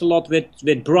discussed a lot with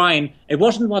Brian. It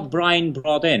wasn't what Brian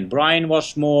brought in. Brian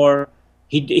was more,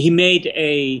 he made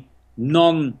a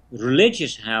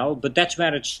non-religious hell, but that's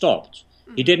where it stopped.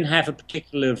 He didn't have a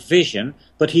particular vision,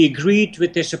 but he agreed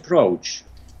with this approach.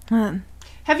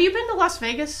 Have you been to Las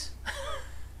Vegas?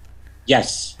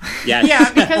 Yes.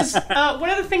 Yeah, because one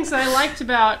of the things that I liked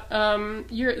about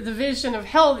the vision of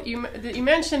hell that you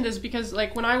mentioned is because,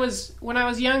 like, when I was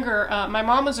younger, my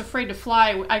mom was afraid to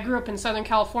fly. I grew up in Southern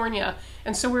California,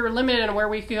 and so we were limited on where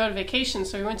we could go to vacation.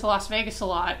 So we went to Las Vegas a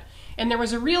lot, and there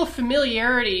was a real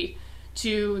familiarity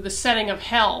to the setting of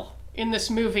hell in this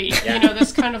movie. Yeah. You know,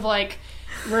 this kind of like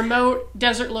remote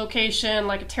desert location,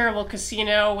 like a terrible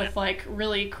casino with like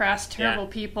really crass, terrible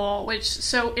people, which,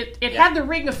 so it had the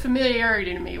ring of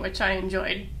familiarity to me, which I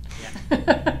enjoyed.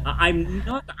 I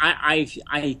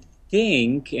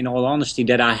think, in all honesty,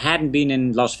 that I hadn't been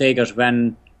in Las Vegas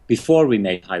before we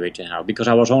made Highway to Hell, because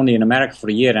I was only in America for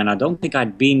a year, and I don't think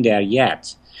I'd been there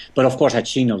yet. But of course I'd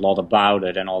seen a lot about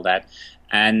it and all that.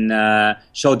 And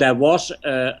so there was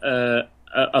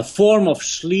a form of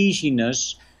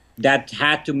sleaziness that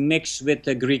had to mix with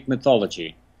the Greek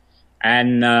mythology,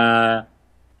 and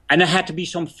it had to be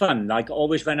some fun. Like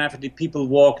always, whenever the people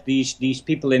walk, these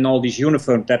people in all these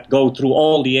uniforms that go through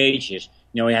all the ages.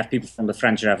 You know, you have people from the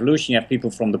French Revolution, you have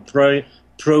people from the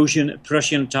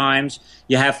Prussian times,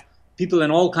 you have people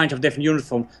in all kinds of different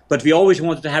uniforms. But we always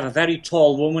wanted to have a very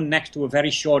tall woman next to a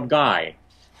very short guy.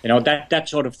 You know, that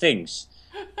sort of things.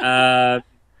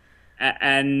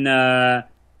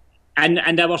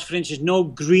 And there was, for instance, no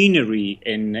greenery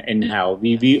in hell.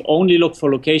 We only looked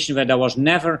for locations where there was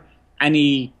never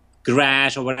any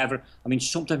grass or whatever. I mean,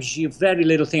 sometimes you see a very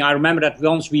little thing. I remember that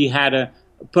once we had a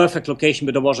perfect location,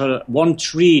 but there was one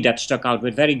tree that stuck out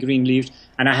with very green leaves,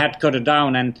 and I had cut it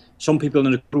down, and some people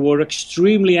in the crew were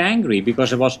extremely angry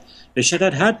because they said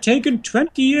it had taken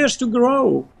 20 years to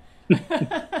grow.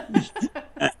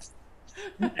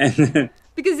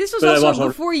 Because this was also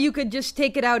before you could just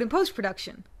take it out in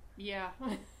post-production. Yeah.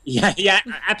 Yeah,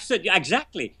 absolutely,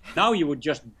 exactly. Now you would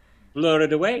just blur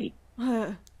it away.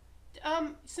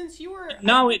 Since you were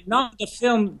now the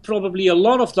film, probably a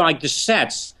lot of like the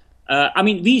sets. I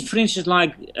mean, we, for instance,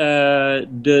 like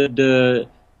the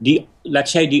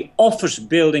let's say the office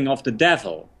building of the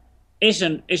devil is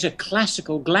a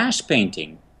classical glass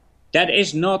painting. That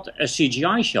is not a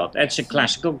CGI shot. That's a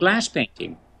classical glass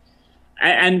painting.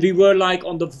 And we were like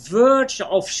on the verge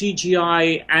of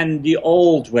CGI and the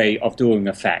old way of doing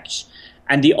effects.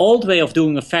 And the old way of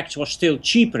doing effects was still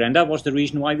cheaper, and that was the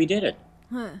reason why we did it.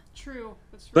 True.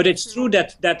 That's but it's true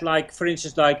that like, for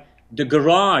instance, like the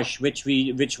garage, which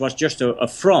was just a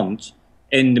front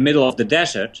in the middle of the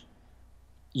desert,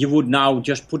 you would now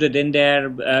just put it in there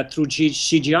through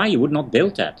CGI. You would not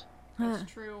build that.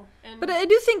 That's true. But I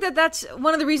do think that's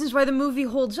one of the reasons why the movie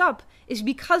holds up, is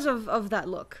because of that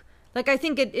look. Like, I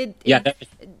think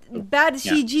bad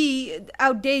CG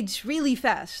outdates really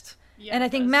fast. Yeah, and I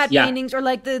think matte paintings or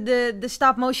like the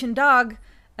stop motion dog,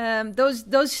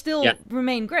 those still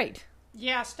remain great.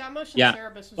 Yeah, stop motion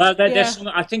Cerebus. Well,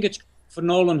 I think it's for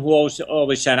Nolan, who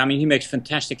always said, I mean, he makes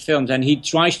fantastic films and he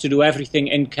tries to do everything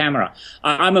in camera.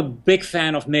 I'm a big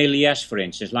fan of Méliès, for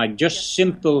instance, like just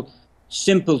simple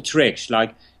tricks,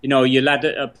 like, you know, you let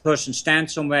a person stand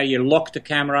somewhere, you lock the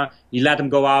camera, you let him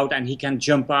go out, and he can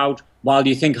jump out while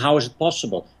you think, how is it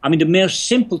possible? I mean, the mere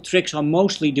simple tricks are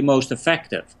mostly the most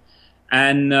effective.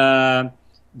 And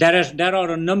there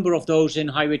are a number of those in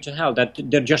Highway to Hell that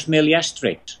they're just Méliès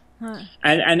tricks.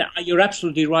 And you're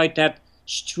absolutely right that,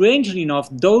 strangely enough,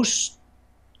 those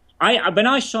When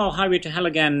I saw Highway to Hell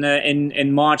again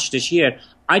in March this year,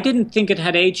 I didn't think it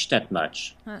had aged that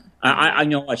much. I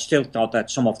know I still thought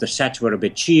that some of the sets were a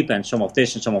bit cheap and some of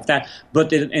this and some of that,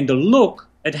 but in the look,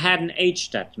 it hadn't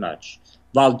aged that much.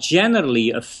 While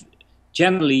generally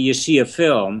you see a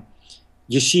film,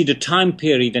 you see the time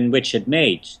period in which it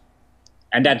made,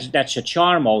 and that's a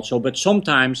charm also. But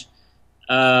sometimes,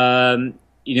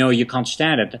 you can't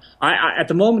stand it. At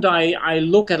the moment, I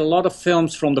look at a lot of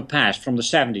films from the past, from the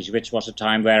 70s, which was a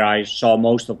time where I saw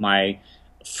most of my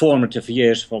formative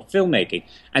years for filmmaking.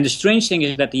 And the strange thing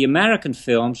is that the American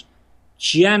films,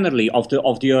 generally of the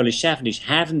early 70s,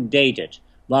 haven't dated,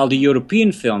 while the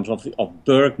European films of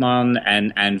Bergman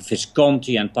and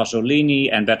Visconti and Pasolini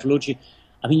and Bertolucci,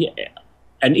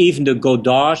 and even the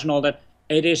Godards and all that,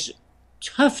 it is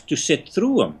tough to sit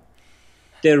through them.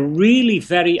 They're really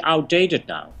very outdated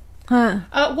now.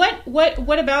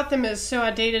 What about them is so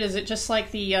outdated? Is it just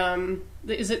like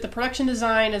is it the production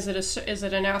design? Is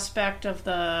it an aspect of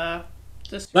the?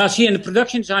 Well, see, in the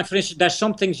production design, for instance, there's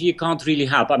some things you can't really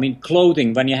help. I mean,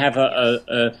 clothing. When you have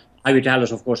a Highway to Hell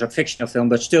is, of course, a fictional film,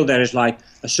 but still there is like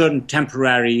a certain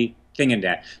temporary thing in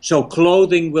there. So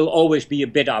clothing will always be a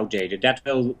bit outdated. That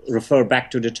will refer back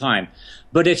to the time.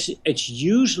 But it's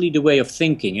usually the way of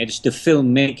thinking. It's the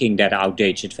filmmaking that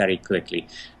outdates it very quickly.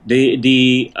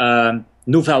 The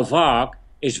Nouvelle Vague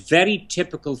is very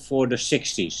typical for the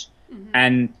 60s. Mm-hmm.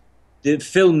 And the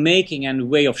filmmaking and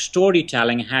way of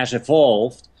storytelling has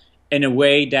evolved in a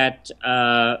way that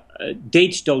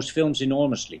dates those films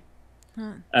enormously.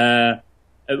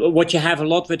 What you have a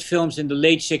lot with films in the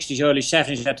late 60s, early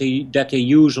 70s, that they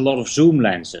use a lot of zoom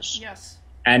lenses. Yes.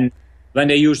 And when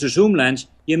they use the zoom lens,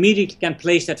 you immediately can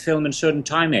place that film in a certain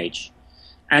time age.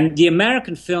 And the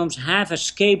American films have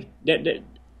escaped,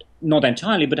 not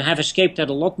entirely, but have escaped that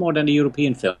a lot more than the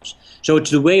European films. So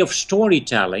it's the way of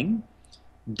storytelling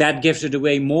that gives it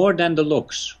away more than the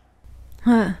looks.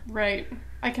 Right.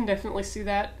 I can definitely see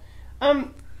that.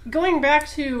 Going back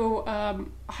to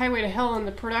Highway to Hell and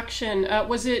the production,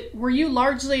 were you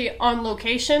largely on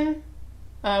location?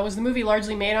 Was the movie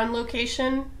largely made on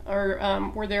location, or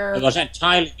were there? It was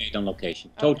entirely made on location.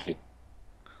 Totally,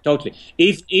 totally.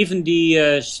 Even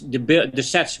the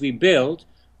sets we built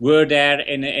were there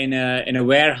in a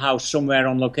warehouse somewhere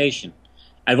on location.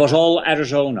 It was all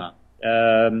Arizona,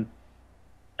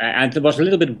 and it was a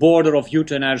little bit border of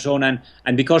Utah and Arizona.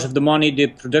 And because of the money, the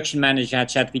production manager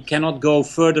had said we cannot go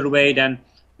further away than,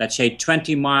 let's say,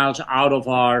 20 miles out of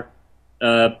our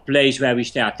place where we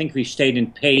stay. I think we stayed in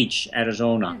Page,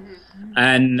 Arizona. Mm-hmm.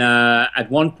 And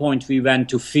at one point we went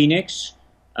to Phoenix.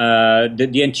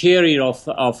 The interior of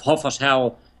Hoffa's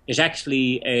Hell is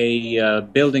actually a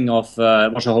building was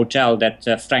a hotel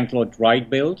that Frank Lloyd Wright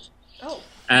built. Oh.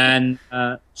 And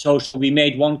so we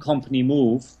made one company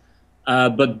move,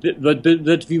 but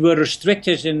we were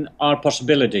restricted in our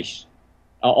possibilities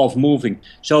of moving.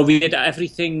 So we did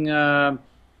everything,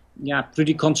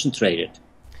 pretty concentrated.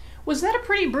 Was that a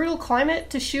pretty brutal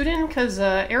climate to shoot in? Because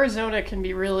Arizona can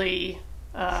be really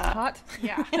hot.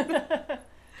 Yeah.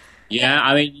 Yeah,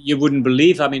 I mean, you wouldn't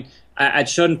believe. I mean, at a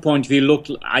certain point, we looked.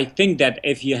 I think that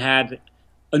if you had,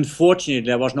 unfortunately,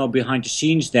 there was no behind the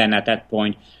scenes then at that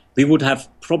point, we would have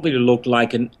probably looked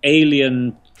like an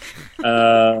alien,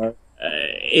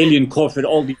 alien corpse with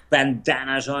all these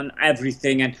bandanas on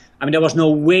everything, and I mean, there was no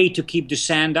way to keep the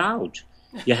sand out.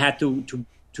 You had to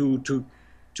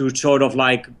sort of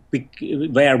like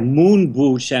wear moon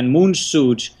boots and moon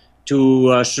suits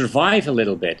to survive a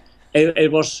little bit.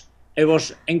 It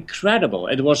was incredible.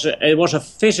 It was a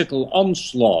physical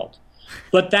onslaught,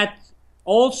 but that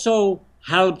also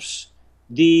helps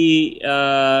the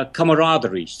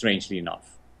camaraderie. Strangely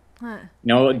enough,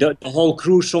 the whole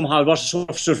crew somehow, it was a sort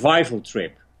of survival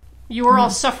trip. You were all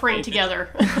suffering together.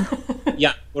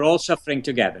 Yeah, we're all suffering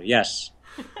together. Yes,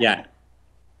 yeah.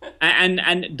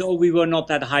 And though we were not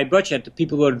that high budget, the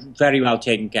people were very well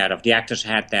taken care of. The actors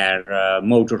had their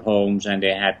motorhomes, and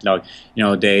they had,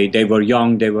 they were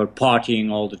young, they were partying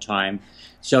all the time,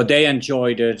 so they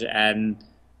enjoyed it. And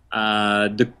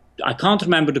I can't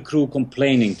remember the crew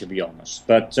complaining, to be honest,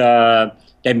 but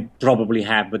they probably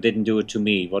have, but didn't do it to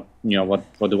me. What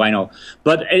do I know?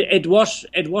 But it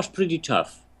was pretty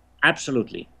tough,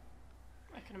 absolutely.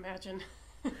 I can imagine.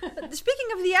 Speaking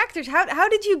of the actors, how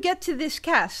did you get to this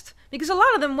cast? Because a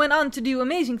lot of them went on to do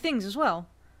amazing things as well.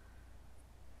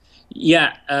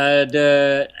 Yeah,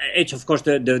 it's of course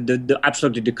the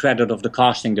absolutely the credit of the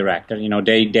casting director.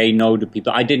 They know the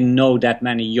people. I didn't know that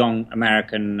many young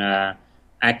American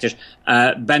actors.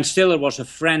 Ben Stiller was a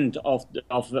friend of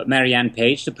Marianne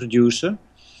Page, the producer,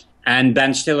 and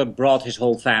Ben Stiller brought his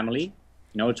whole family.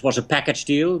 It was a package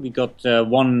deal. We got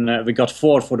we got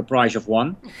 4 for the price of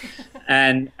 1,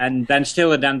 and Ben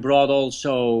Stiller then brought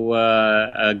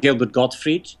also Gilbert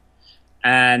Gottfried,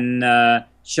 and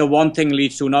so one thing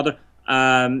leads to another.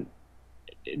 We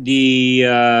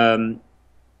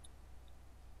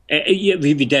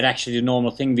did actually the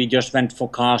normal thing. We just went for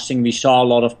casting. We saw a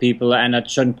lot of people, and at a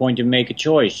certain point you make a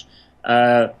choice.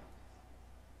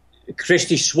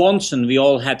 Christy Swanson, we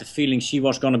all had the feeling she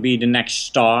was going to be the next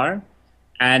star.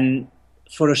 And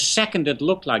for a second it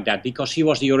looked like that, because she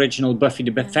was the original Buffy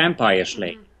the Vampire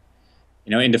Slayer,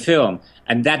 in the film.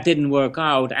 And that didn't work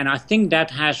out. And I think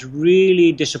that has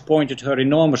really disappointed her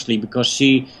enormously, because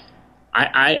she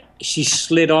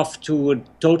slid off to a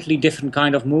totally different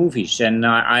kind of movies. And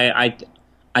I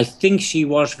think she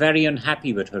was very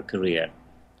unhappy with her career.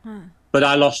 But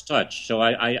I lost touch, so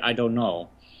I don't know.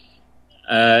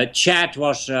 Chad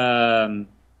was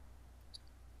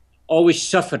always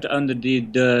suffered under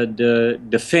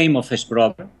the fame of his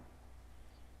brother,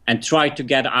 and tried to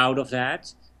get out of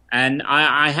that. And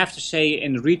I have to say,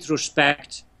 in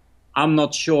retrospect, I'm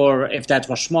not sure if that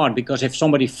was smart, because if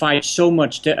somebody fights so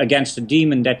much against a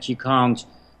demon that you can't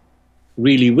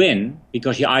really win,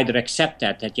 because you either accept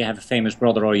that you have a famous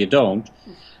brother, or you don't.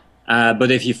 But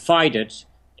if you fight it,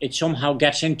 it somehow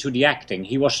gets into the acting.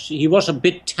 He was a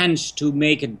bit tense to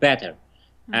make it better,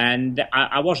 and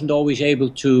I wasn't always able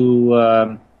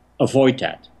to avoid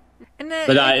that.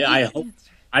 But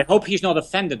I hope he's not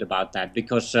offended about that,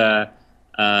 because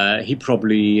he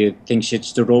probably thinks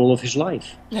it's the role of his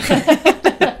life.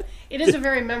 It is a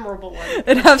very memorable one.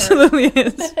 It absolutely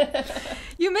is.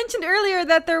 You mentioned earlier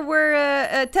that there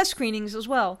were test screenings as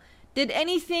well. Did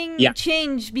anything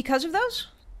change because of those?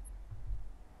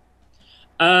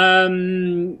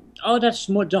 That's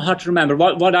more hard to remember.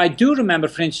 What I do remember,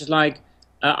 for instance,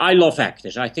 I love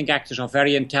actors. I think actors are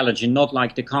very intelligent, not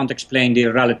like they can't explain the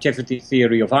relativity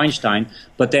theory of Einstein,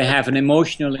 but they have an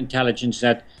emotional intelligence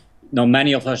that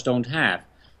many of us don't have.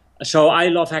 So I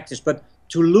love actors, but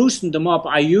to loosen them up,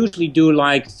 I usually do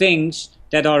things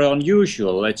that are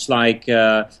unusual. It's like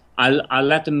I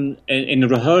let them in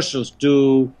rehearsals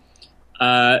do.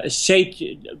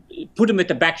 Put them with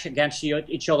the backs against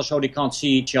each other so they can't see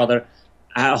each other,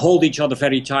 hold each other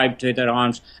very tight with their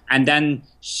arms, and then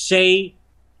say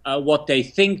what they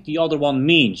think the other one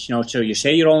means. So you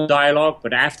say your own dialogue,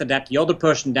 but after that the other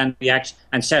person then reacts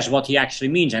and says what he actually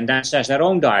means, and then says their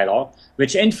own dialogue,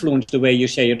 which influences the way you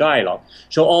say your dialogue.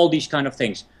 So all these kind of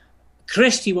things.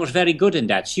 Christy was very good in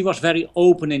that. She was very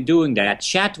open in doing that.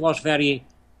 Chad was very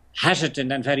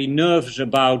hesitant and very nervous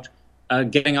about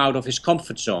getting out of his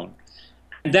comfort zone.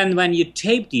 And then when you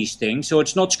tape these things, so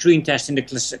it's not screen test in the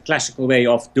classical way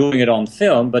of doing it on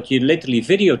film, but you literally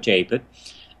videotape it,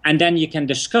 and then you can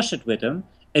discuss it with them,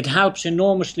 it helps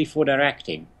enormously for their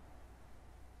acting.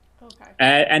 Okay.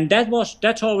 And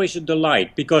that's always a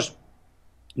delight, because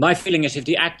my feeling is if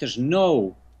the actors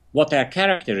know what their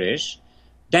character is,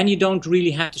 then you don't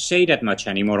really have to say that much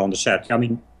anymore on the set. I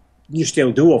mean, you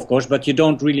still do, of course, but you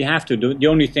don't really have to do. The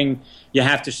only thing you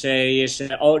have to say is,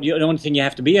 the only thing you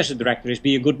have to be as a director is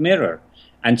be a good mirror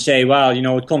and say, well,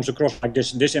 it comes across like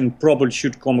this and this, and probably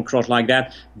should come across like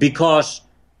that, because,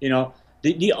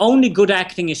 the only good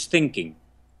acting is thinking.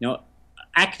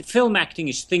 Film acting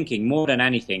is thinking more than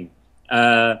anything,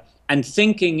 and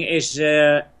thinking as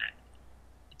a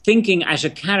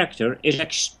character is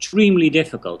extremely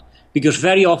difficult, because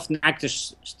very often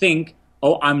actors think,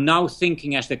 oh, I'm now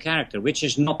thinking as the character, which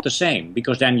is not the same,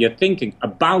 because then you're thinking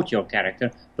about your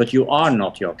character, but you are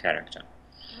not your character.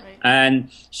 Right. And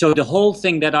so the whole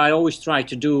thing that I always try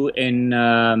to do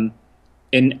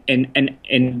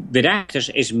with actors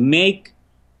is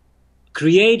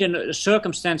create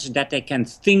circumstances that they can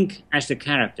think as the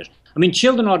characters. I mean,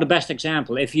 children are the best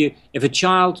example. If a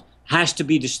child has to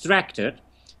be distracted,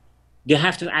 they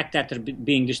have to act that they're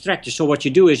being distracted. So what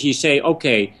you do is you say,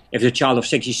 okay, if the child of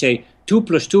 6, you say 2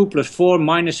 + 2 + 4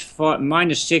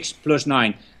 minus 6 +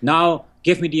 9. Now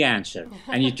give me the answer.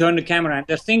 And you turn the camera and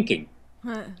they're thinking.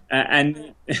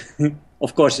 And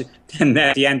of course, then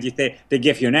at the end they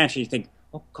give you an answer. You think,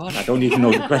 oh God, I don't even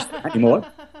know the question anymore.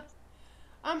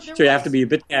 So you have to be a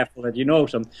bit careful that you know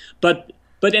some.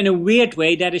 But in a weird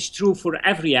way, that is true for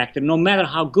every actor. No matter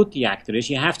how good the actor is,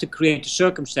 you have to create the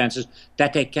circumstances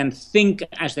that they can think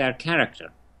as their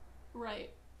character. Right.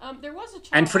 There was a child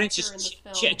and for instance,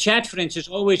 Chad, for instance,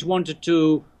 always wanted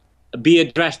to be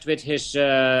addressed with his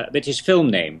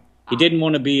film name. He didn't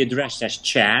want to be addressed as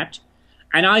Chad.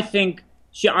 And I think,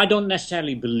 I don't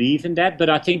necessarily believe in that,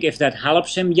 but I think if that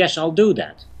helps him, yes, I'll do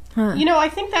that. Huh. I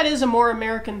think that is a more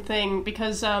American thing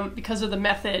because of the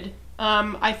method.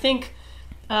 I think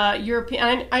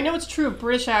European. I know it's true of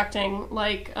British acting.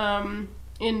 Like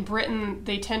in Britain,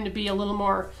 they tend to be a little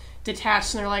more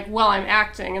detached, and they're like, "Well, I'm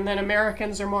acting," and then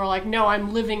Americans are more like, "No,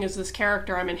 I'm living as this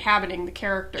character. I'm inhabiting the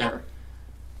character."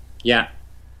 Yeah.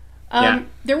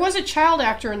 There was a child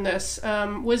actor in this.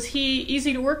 Was he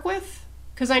easy to work with?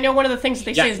 Because I know one of the things that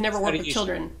they say is never work with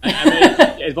children.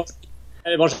 It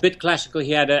was a bit classical.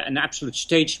 He had an absolute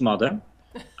stage mother.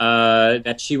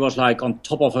 That she was like on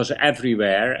top of us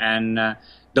everywhere, and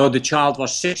though the child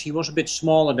was 6, he was a bit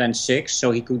smaller than 6,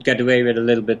 so he could get away with a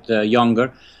little bit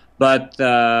younger. But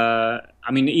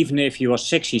I mean, even if he was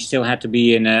 6, he still had to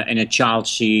be in a child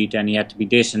seat, and he had to be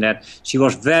this and that. She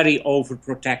was very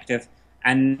overprotective,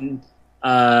 and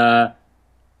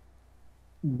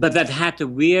but that had the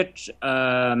weird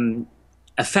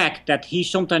effect that he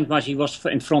sometimes, when he was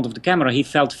in front of the camera, he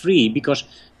felt free because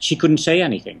she couldn't say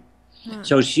anything.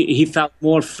 So he felt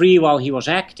more free while he was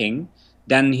acting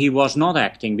than he was not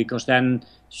acting, because then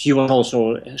she was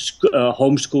also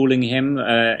homeschooling him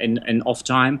in off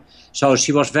time. So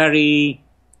she was very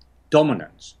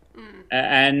dominant.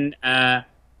 And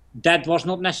that was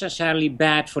not necessarily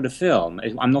bad for the film.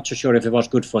 I'm not so sure if it was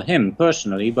good for him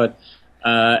personally, but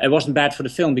it wasn't bad for the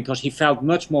film because he felt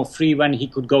much more free when he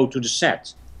could go to the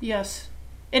set. Yes.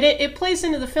 It plays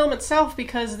into the film itself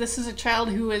because this is a child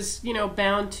who is,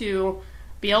 bound to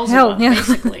Beelzebub,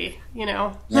 basically,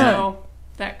 So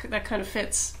that kind of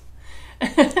fits.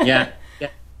 Yeah.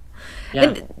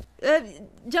 And,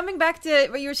 jumping back to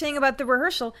what you were saying about the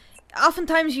rehearsal,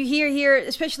 oftentimes you hear here,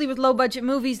 especially with low-budget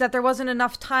movies, that there wasn't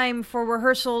enough time for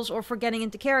rehearsals or for getting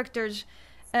into characters.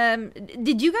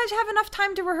 Did you guys have enough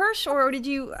time to rehearse, or did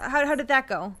you? How did that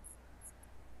go?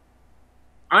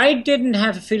 I didn't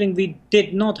have a feeling we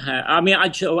did not have. I mean,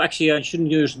 I shouldn't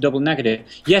use double negative.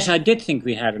 Yes, I did think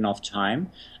we had enough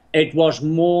time. It was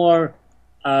more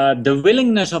the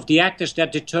willingness of the actors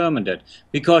that determined it.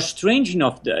 Because strange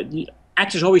enough, the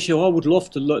actors always say, "Oh, I would love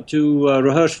to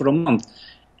rehearse for a month."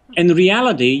 In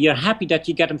reality, you're happy that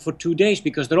you get them for 2 days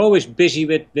because they're always busy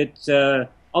with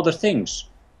other things.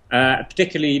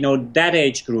 Particularly, that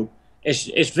age group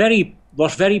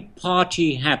was very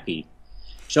party happy.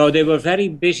 So they were very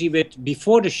busy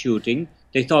before the shooting.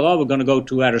 They thought, "Oh, we're going to go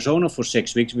to Arizona for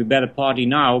 6 weeks. We better party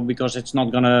now because it's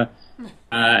not going to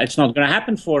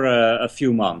happen for a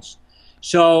few months."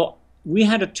 So we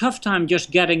had a tough time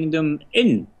just getting them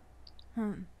in.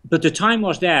 But the time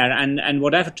was there, and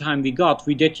whatever time we got,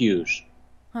 we did use.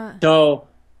 So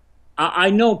I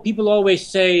know people always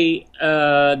say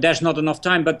there's not enough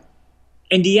time, but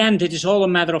in the end, it is all a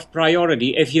matter of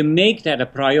priority. If you make that a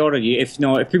priority, if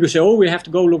people say, "Oh, we have to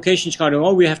go location scouting,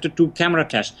 oh, we have to do camera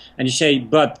tests," and you say,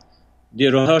 "But the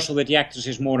rehearsal with the actors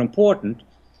is more important,"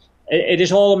 it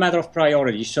is all a matter of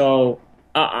priority. So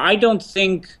I don't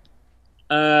think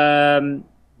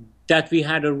that we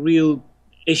had a real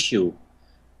issue.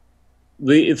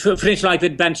 For instance, like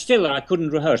with Ben Stiller, I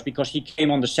couldn't rehearse because he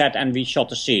came on the set and we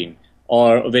shot a scene.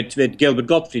 Or with Gilbert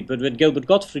Gottfried. But with Gilbert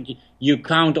Gottfried, you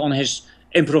count on his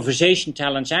improvisation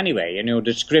talents anyway.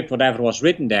 The script, whatever was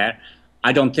written there,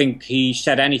 I don't think he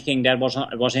said anything that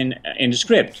was in the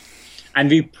script. And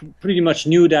we pretty much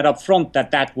knew that up front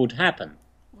that would happen.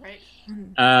 Right.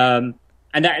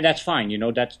 And that's fine,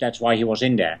 that's why he was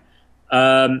in there.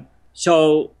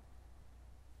 So,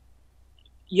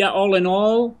 yeah, all in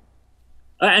all,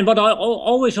 and what I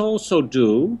always also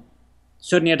do,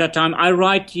 certainly at that time, I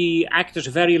write the actors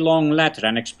a very long letter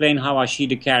and explain how I see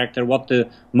the character, what the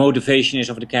motivation is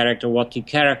of the character, what the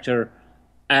character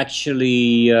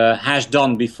actually has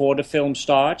done before the film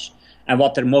starts, and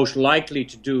what they're most likely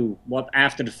to do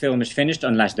after the film is finished,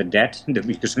 unless they're dead,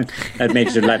 because that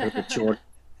makes the letter a bit short.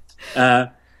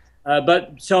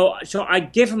 But so I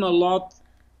give them a lot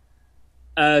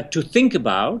to think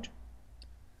about.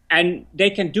 And they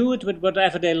can do it with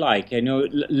whatever they like.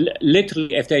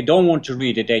 Literally, if they don't want to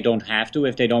read it, they don't have to.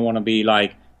 If they don't want to be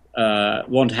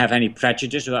won't have any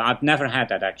prejudice. I've never had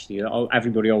that, actually.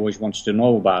 Everybody always wants to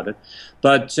know about it.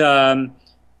 But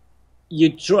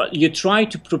you try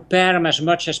to prepare them as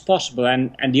much as possible.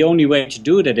 And the only way to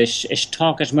do that is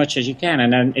talk as much as you can.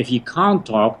 And then if you can't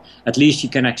talk, at least you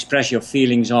can express your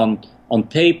feelings on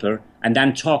paper and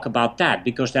then talk about that.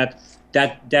 Because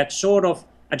that sort of,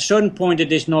 at a certain point,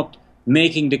 it is not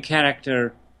making the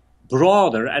character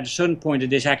broader. At a certain point,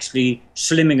 it is actually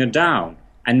slimming it down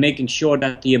and making sure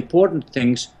that the important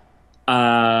things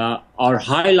are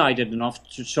highlighted enough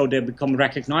so they become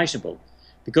recognizable.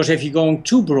 Because if you're going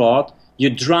too broad, you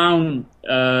drown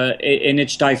in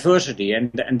its diversity,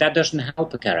 and that doesn't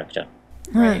help a character.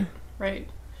 Right.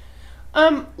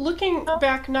 Looking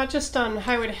back, not just on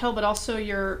Highway to Hell, but also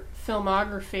your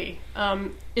filmography.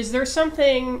 Is there some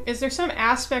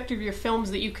aspect of your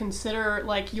films that you consider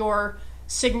like your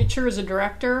signature as a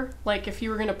director? Like if you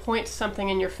were going to point to something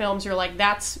in your films, you're like,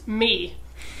 that's me.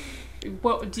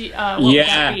 What would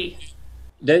that be?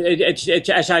 It's,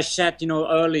 as I said,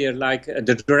 earlier, like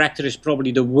the director is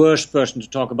probably the worst person to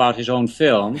talk about his own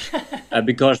films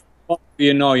because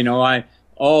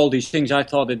all these things I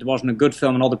thought it wasn't a good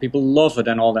film and other people love it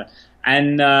and all that,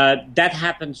 and that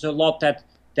happens a lot.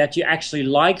 That you actually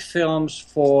like films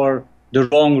for the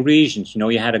wrong reasons.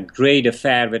 You had a great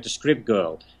affair with the script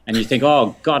girl, and you think,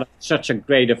 oh God, such a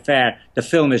great affair. The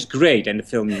film is great, and the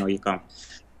film, you can't.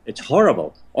 It's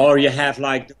horrible. Or you have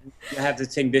to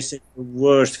think this is the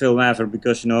worst film ever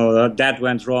because that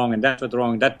went wrong and that went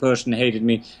wrong. That person hated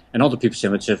me, and other people say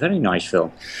it's a very nice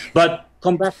film. But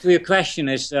come back to your question: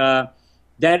 is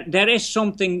there is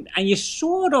something, and you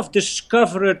sort of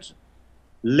discover it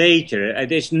later.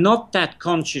 It is not that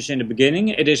conscious in the beginning.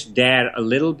 It is there a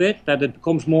little bit, but it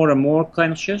becomes more and more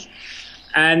conscious,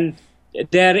 and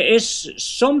there is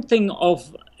something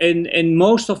of in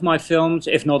most of my films,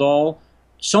 if not all.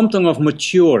 Something of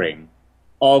maturing,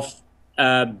 of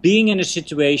being in a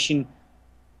situation,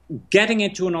 getting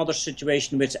into another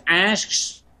situation which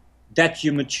asks that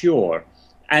you mature.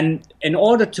 And in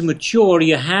order to mature,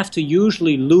 you have to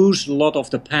usually lose a lot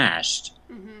of the past.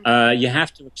 You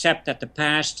have to accept that the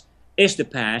past is the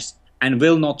past and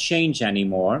will not change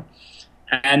anymore.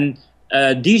 And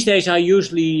these days I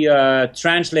usually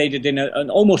translate it in an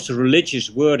almost a religious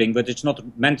wording, but it's not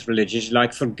meant religious,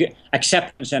 like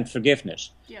acceptance and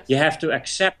forgiveness. Yes. You have to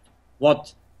accept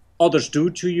what others do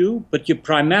to you, but you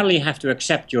primarily have to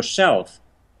accept yourself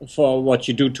for what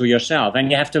you do to yourself. And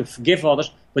you have to forgive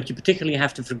others, but you particularly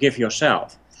have to forgive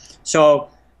yourself. So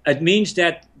it means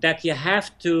that you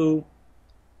have to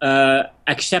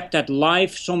accept that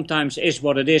life sometimes is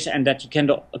what it is and that you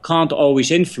can't always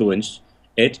influence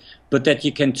it, but that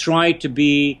you can try to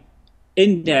be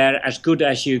in there as good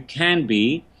as you can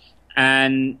be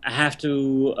and have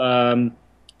to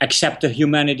accept the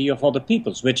humanity of other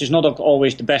peoples, which is not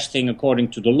always the best thing according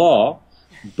to the law,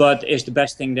 but is the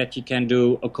best thing that you can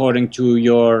do according to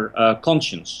your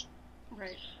conscience.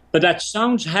 Right. But that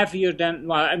sounds heavier than,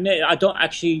 well, I don't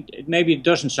actually, maybe it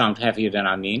doesn't sound heavier than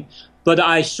I mean, but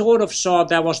I sort of saw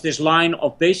there was this line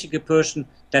of basically a person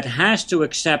that has to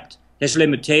accept his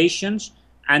limitations,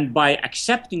 and by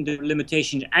accepting the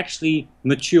limitations actually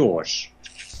matures.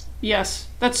 Yes,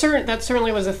 that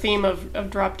certainly was a theme of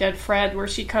Drop Dead Fred, where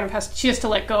she kind of has to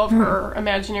let go of her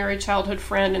imaginary childhood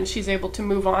friend, and she's able to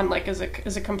move on like as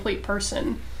a complete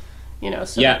person,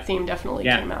 So that theme definitely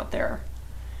came out there.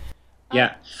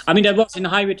 Yeah, I mean that was in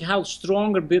Highway to Hell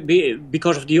stronger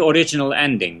because of the original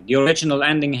ending. The original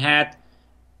ending had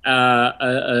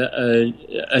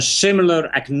a similar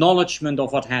acknowledgement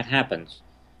of what had happened.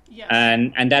 Yes.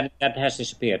 And that has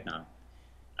disappeared now.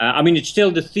 I mean,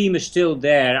 the theme is still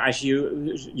there, as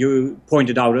you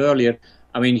pointed out earlier.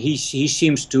 I mean, he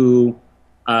seems to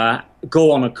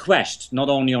go on a quest, not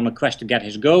only on a quest to get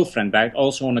his girlfriend back,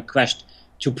 also on a quest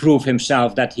to prove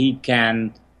himself that he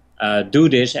can do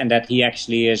this and that he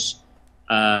actually is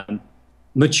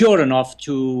mature enough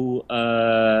to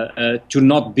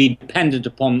not be dependent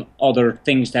upon other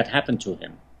things that happen to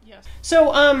him.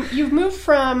 So you've moved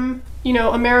from,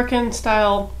 American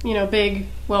style,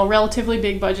 relatively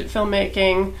big budget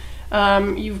filmmaking.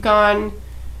 You've gone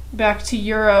back to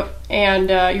Europe, and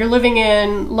you're living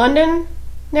in London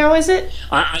now, is it?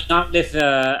 I now live,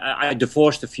 I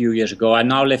divorced a few years ago. I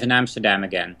now live in Amsterdam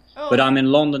again. Oh. But I'm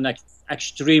in London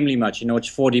extremely much. It's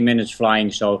 40 minutes flying,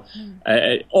 so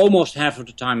almost half of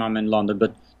the time I'm in London.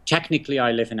 But technically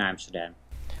I live in Amsterdam.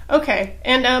 Okay,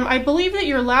 and I believe that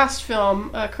your last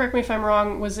film, correct me if I'm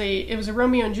wrong, was a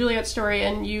Romeo and Juliet story,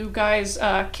 and you guys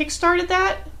kickstarted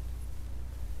that.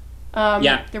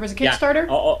 Yeah, there was a Kickstarter.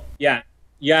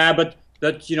 Yeah, but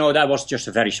that was just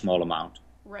a very small amount.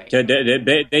 Right.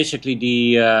 Basically,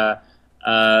 we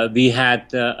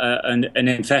had an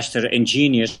investor in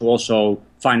Genius who also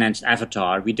financed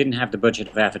Avatar. We didn't have the budget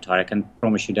of Avatar, I can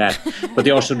promise you that. But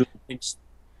they also do things.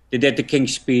 They did The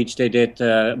King's Speech, they did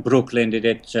Brooklyn, they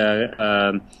did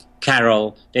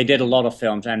Carol, they did a lot of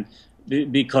films. And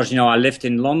because, I lived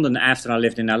in London after I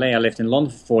lived in LA, I lived in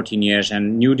London for 14 years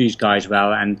and knew these guys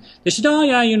well. And they said, oh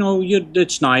yeah,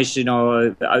 it's nice,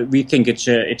 we think it's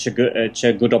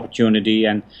a good opportunity.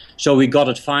 And so we got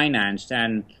it financed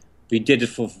and we did it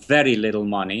for very little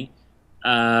money.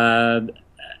 And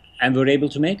we were able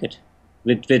to make it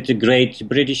with the great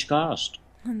British cast.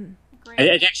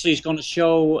 It actually is going to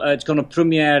show, it's going to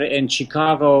premiere in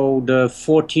Chicago the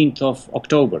 14th of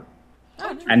October.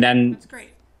 Oh, and then that's great.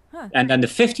 And then the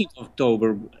 15th of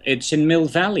October, it's in Mill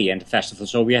Valley and the festival.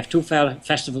 So we have two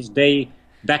festivals day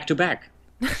back to back.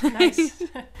 Nice.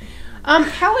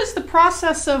 How is the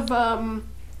process of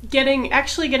getting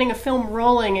a film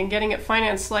rolling and getting it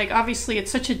financed? Like, obviously,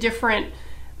 it's such a different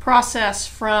process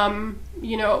from,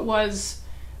 it was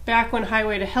back when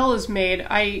Highway to Hell is made.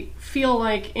 I feel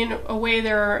like, in a way,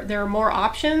 there are more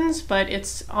options, but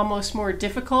it's almost more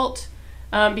difficult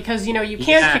because, you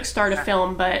can't kickstart a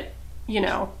film, but,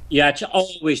 Yeah, it's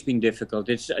always been difficult.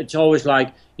 It's always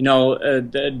like,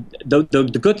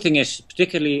 the good thing is,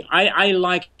 particularly, I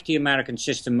like the American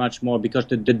system much more because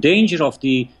the danger of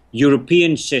the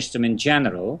European system in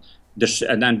general,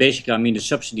 and then basically I mean the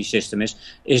subsidy system,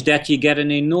 is that you get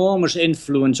an enormous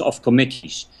influence of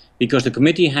committees. Because the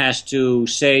committee has to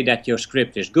say that your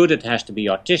script is good, it has to be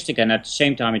artistic, and at the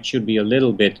same time it should be a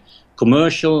little bit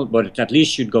commercial, but it at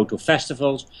least should go to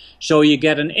festivals. So you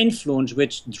get an influence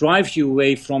which drives you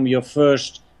away from your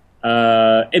first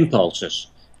impulses.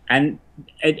 And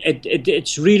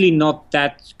it's really not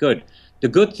that good. The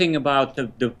good thing about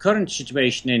the current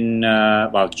situation in,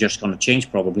 it's just going to change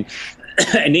probably,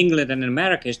 in England and in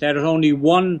America is there is only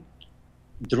one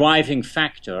driving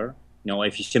factor.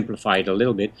 If you simplify it a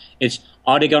little bit, it's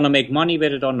are they going to make money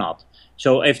with it or not?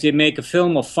 So if they make a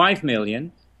film of 5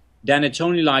 million, then it's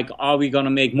only like, are we going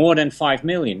to make more than 5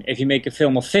 million? If you make a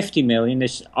film of 50 million,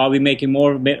 are we making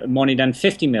more money than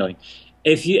 50 million?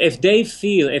 If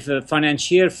a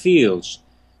financier feels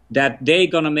that they're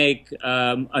going to make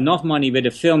enough money with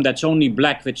a film that's only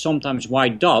black with sometimes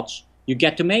white dots, you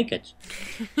get to make it.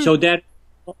 So there's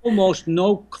almost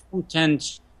no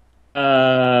content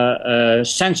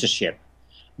censorship.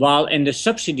 While in the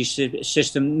subsidy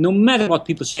system, no matter what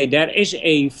people say, there is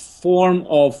a form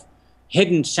of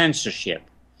hidden censorship.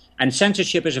 And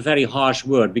censorship is a very harsh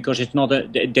word because it's not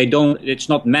it's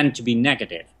not meant to be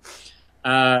negative.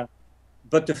 But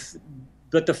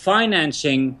the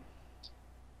financing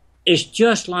is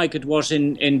just like it was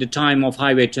in the time of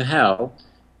Highway to Hell.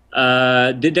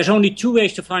 There's only two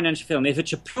ways to finance a film. If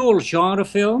it's a pure genre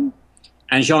film,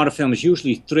 and genre film is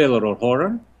usually thriller or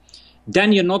horror,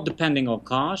 then you're not depending on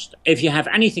cast. If you have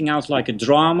anything else like a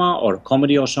drama or a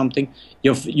comedy or something,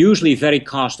 you're usually very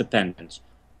cast dependent.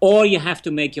 Or you have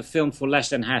to make your film for less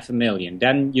than $500,000.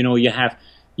 Then,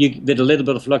 with a little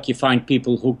bit of luck, you find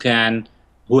people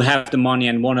who have the money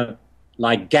and want to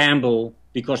gamble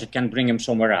because it can bring them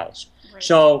somewhere else. Right.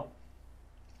 So,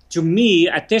 to me,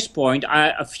 at this point,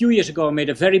 a few years ago, I made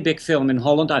a very big film in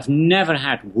Holland. I've never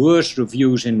had worse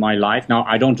reviews in my life. Now,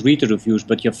 I don't read the reviews,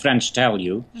 but your friends tell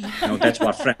you. That's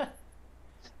what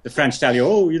the friends tell you.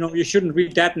 Oh, you shouldn't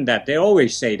read that and that. They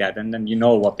always say that, and then you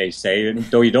know what they say,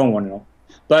 though you don't want to know.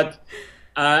 But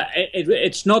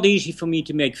it's not easy for me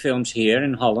to make films here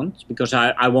in Holland because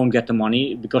I won't get the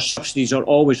money, because subsidies are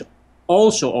always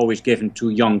given to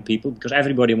young people, because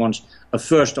everybody wants a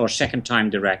first or second time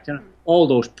director. All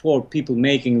those poor people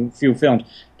making a few films,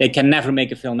 they can never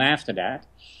make a film after that.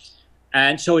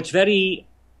 And so it's very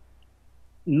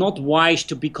not wise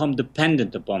to become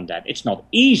dependent upon that. It's not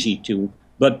easy to,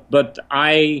 but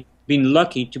I've been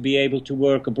lucky to be able to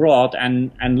work abroad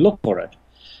and look for it.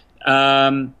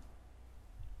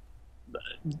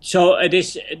 So it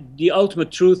is, the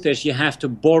ultimate truth is you have to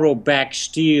borrow, beg,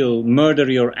 steal, murder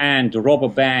your aunt, rob a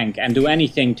bank, and do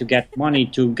anything to get money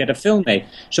to get a film made.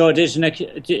 So it is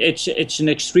it's an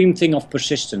extreme thing of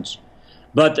persistence.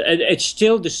 But it's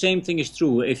still the same thing is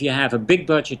true. If you have a big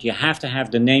budget, you have to have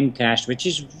the name cast, which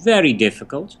is very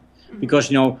difficult. Because,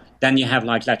 then you have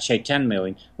let's say 10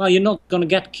 million. Well, you're not going to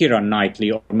get Keira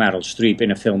Knightley or Meryl Streep in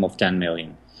a film of 10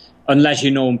 million. Unless you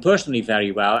know them personally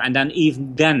very well, and then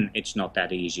even then it's not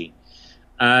that easy.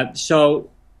 So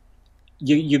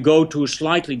you go to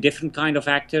slightly different kind of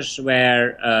actors who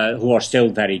are still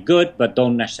very good, but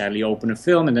don't necessarily open a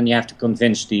film, and then you have to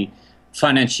convince the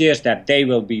financiers that they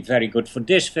will be very good for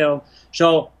this film.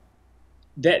 So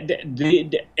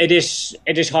it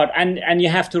is hard, and you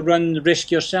have to run the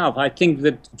risk yourself. I think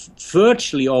that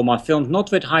virtually all my films,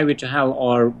 not with Highway to Hell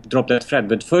or Drop Dead Fred,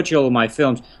 but virtually all my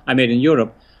films I made in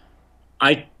Europe,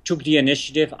 I took the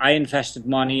initiative, I invested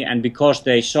money, and because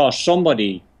they saw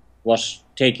somebody was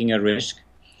taking a risk,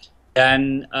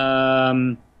 then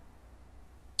other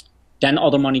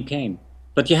money came.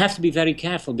 But you have to be very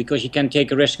careful because you can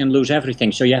take a risk and lose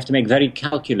everything. So you have to make very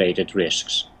calculated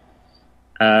risks.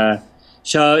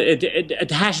 So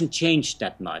it hasn't changed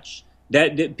that much.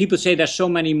 People say there's so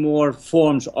many more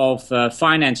forms of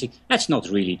financing. That's not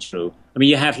really true. I mean,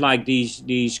 you have these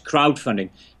crowdfunding.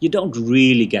 You don't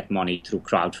really get money through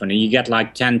crowdfunding. You get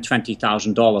 $10,000,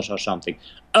 $20,000 or something,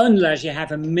 unless you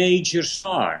have a major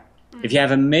star. If you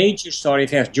have a major star,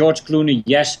 if you have George Clooney,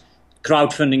 yes,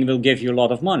 crowdfunding will give you a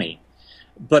lot of money.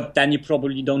 But then you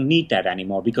probably don't need that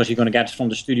anymore because you're going to get it from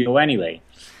the studio anyway.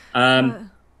 And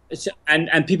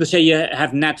people say you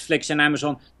have Netflix and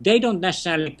Amazon. They don't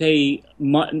necessarily pay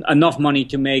enough money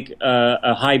to make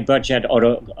a high budget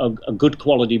or a good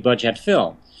quality budget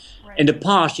film. Right. In the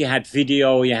past, you had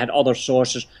video, you had other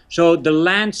sources. So the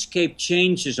landscape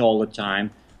changes all the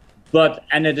time.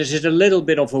 And it is a little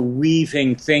bit of a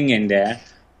weaving thing in there.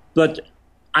 But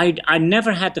I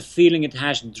never had the feeling it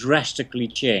has drastically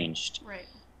changed. Right.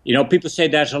 You know, people say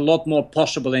there's a lot more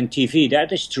possible in TV.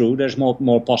 That is true. There's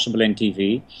more possible in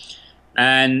TV.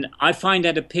 And I find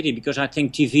that a pity because I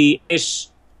think TV is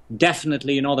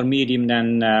definitely another medium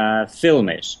than film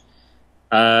is.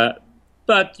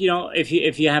 But, you know, if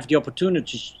you have the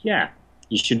opportunities, yeah,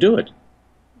 you should do it.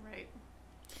 Right.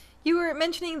 You were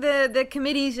mentioning the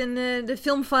committees and the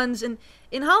film funds. And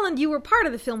in Holland, you were part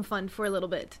of the film fund for a little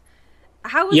bit.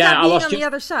 How was that being on the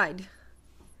other side?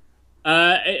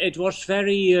 It was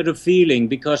very revealing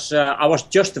because I was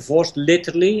just divorced,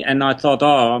 literally, and I thought,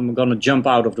 I'm going to jump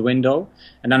out of the window.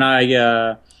 And then I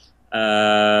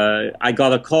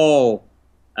got a call,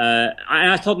 and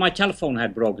I thought my telephone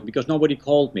had broken because nobody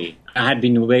called me. I had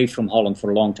been away from Holland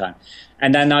for a long time.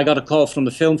 And then I got a call from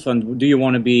the Film Fund, do you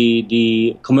want to be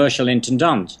the commercial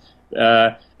intendant?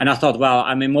 And I thought, well,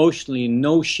 I'm emotionally in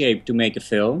no shape to make a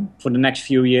film for the next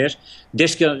few years.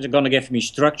 This is going to give me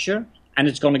structure. And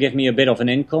it's going to give me a bit of an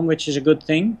income, which is a good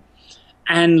thing.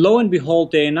 And lo and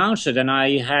behold, they announced it. And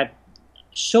I had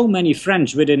so many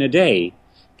friends within a day.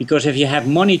 Because if you have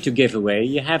money to give away,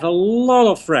 you have a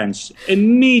lot of friends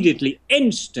immediately,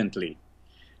 instantly.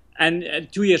 And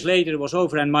 2 years later, it was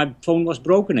over and my phone was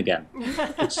broken again.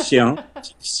 It's, you know,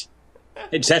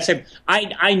 it's that simple.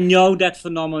 I know that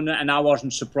phenomenon and I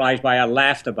wasn't surprised by it. I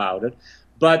laughed about it.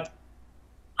 But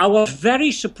I was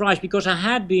very surprised because I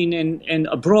had been in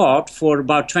abroad for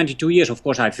about 22 years. Of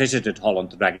course, I visited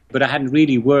Holland, but I hadn't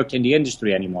really worked in the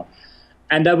industry anymore.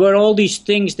 And there were all these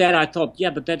things that I thought,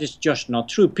 yeah, but that is just not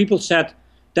true. People said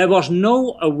there was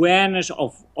no awareness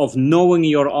of knowing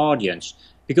your audience.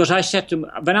 Because I said to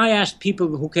when I asked people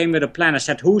who came with a plan, I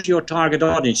said, who's your target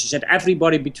audience? He said,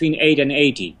 everybody between 8 and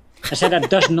 80. I said, that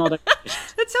does not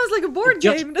exist. That sounds like a board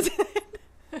game, doesn't it?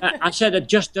 I said, it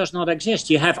just does not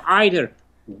exist. You have either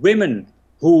women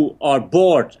who are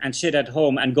bored and sit at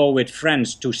home and go with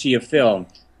friends to see a film,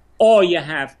 or you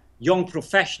have young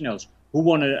professionals who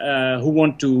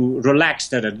want to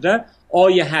relax, or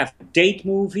you have a date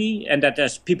movie, and that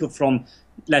there's people from,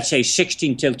 let's say,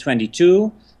 16 till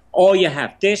 22, or you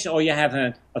have this, or you have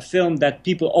a film that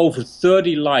people over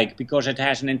 30 like because it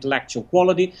has an intellectual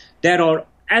quality.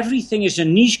 Everything is a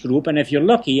niche group, and if you're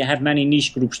lucky, you have many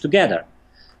niche groups together.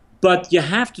 But you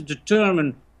have to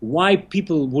determine why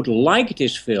people would like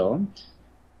this film,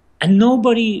 and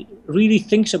nobody really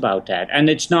thinks about that. And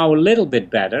it's now a little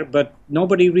bit better, but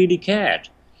nobody really cared.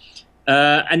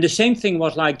 And the same thing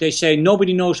was like they say,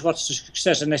 nobody knows what's a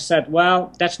success. And I said,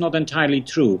 well, that's not entirely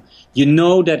true. You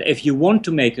know that if you want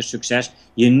to make a success,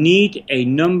 you need a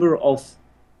number of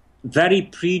very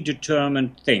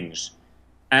predetermined things.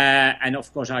 And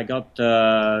of course, I got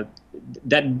that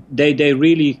they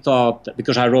really thought,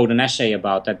 because I wrote an essay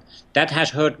about that, that has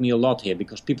hurt me a lot here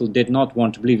because people did not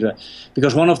want to believe it.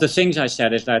 Because one of the things I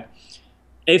said is that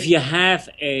if you have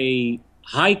a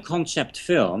high concept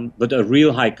film, but a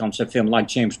real high concept film like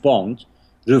James Bond,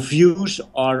 reviews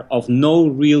are of no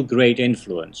real great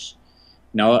influence.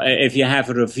 Now, if you have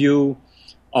a review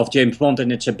of James Bond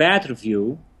and it's a bad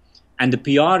review, and the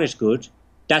PR is good,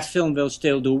 that film will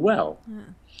still do well.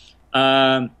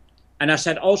 Yeah. And I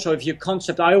said also, if your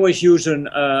concept, I always use an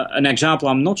example.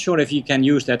 I'm not sure if you can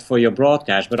use that for your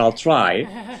broadcast, but I'll try.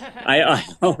 I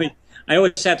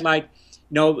always said, like,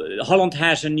 you know, Holland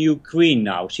has a new queen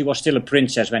now. She was still a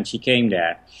princess when she came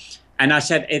there. And I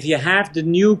said, if you have the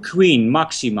new queen,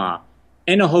 Maxima,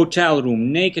 in a hotel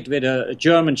room, naked with a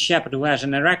German shepherd who has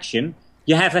an erection,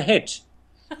 you have a hit.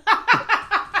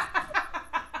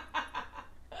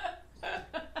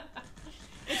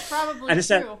 It's probably and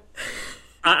true.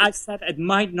 I said it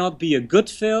might not be a good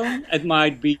film, it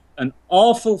might be an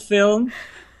awful film,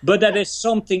 but that is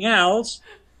something else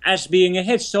as being a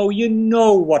hit. So you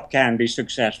know what can be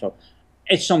successful.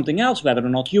 It's something else whether or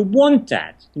not you want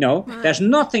that. You know, there's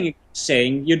nothing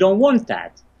saying you don't want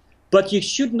that. But you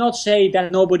should not say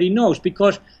that nobody knows,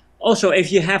 because also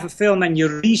if you have a film and you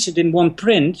release it in one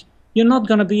print, you're not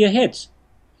going to be a hit.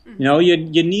 You know, you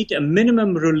need a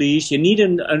minimum release, you need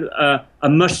a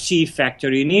must-see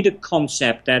factor, you need a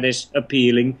concept that is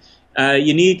appealing,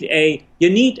 you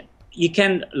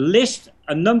can list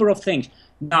a number of things.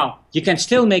 Now, you can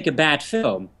still make a bad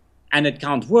film, and it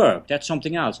can't work. That's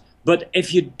something else. But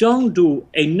if you don't do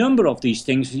a number of these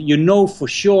things, you know for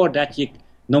sure that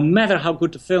no matter how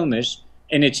good the film is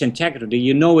in its integrity,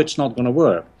 you know it's not going to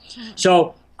work.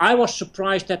 So I was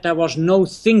surprised that there was no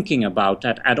thinking about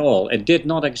that at all. It did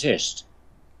not exist.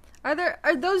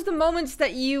 Are those the moments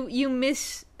that you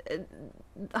miss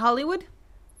Hollywood?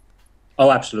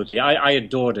 Oh, absolutely. I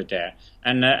adored it there.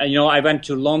 And, I went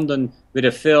to London with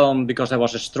a film because there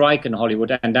was a strike in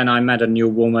Hollywood. And then I met a new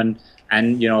woman.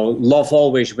 And, love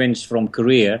always wins from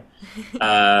career.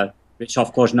 Which,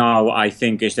 of course, now I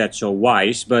think is that so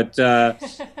wise. But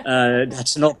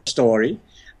that's not the story.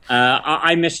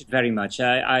 I miss it very much.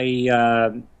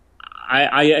 I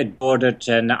adored it.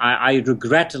 And I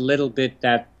regret a little bit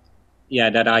that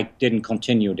I didn't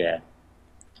continue there.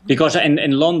 Because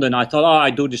in London, I thought, I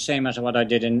do the same as what I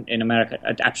did in America.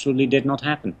 It absolutely did not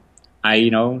happen. I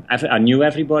knew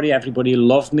everybody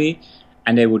loved me,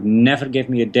 and they would never give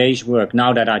me a day's work.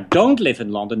 Now that I don't live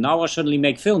in London, now I suddenly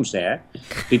make films there,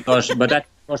 but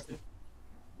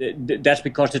that's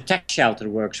because the tax shelter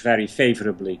works very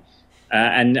favorably,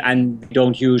 and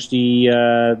don't use the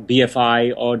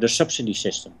BFI or the subsidy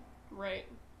system. Right.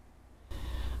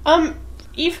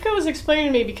 Yvke was explaining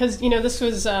to me, because this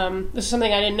is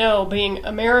something I didn't know, being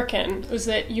American, was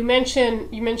that you mentioned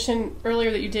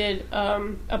earlier that you did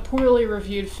a poorly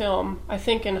reviewed film, I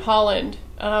think in Holland.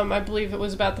 I believe it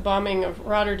was about the bombing of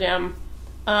Rotterdam,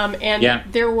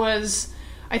 and there was,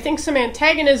 I think, some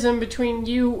antagonism between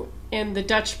you and the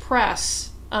Dutch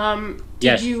press.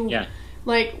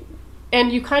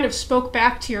 And you kind of spoke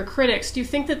back to your critics. Do you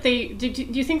think that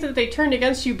they turned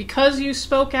against you because you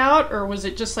spoke out, or was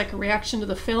it just like a reaction to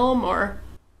the film, or?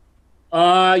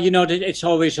 It's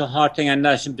always a hard thing, and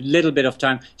there's a little bit of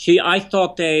time. See, I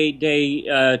thought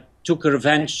they took a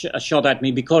revenge shot at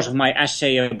me because of my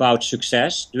essay about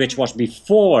success, which was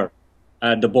before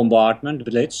the bombardment,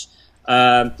 the Blitz.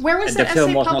 Where was that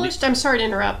essay published? I'm sorry to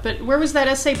interrupt, but where was that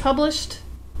essay published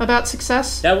about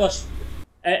success? That was.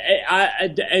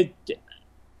 I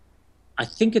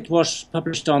think it was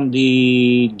published on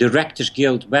the Directors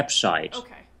Guild website.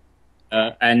 Okay.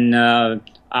 And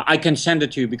I can send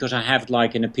it to you because I have it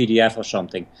like in a PDF or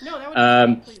something. No, that would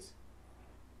be great, please.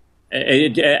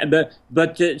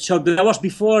 So that was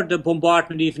before the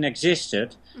bombardment even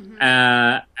existed.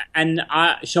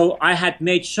 Mm-hmm. So I had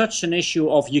made such an issue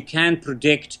of you can't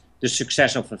predict the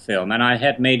success of a film. And I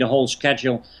had made a whole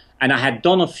schedule. And I had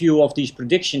done a few of these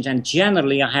predictions, and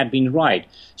generally I had been right.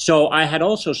 So I had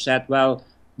also said, well,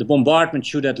 the bombardment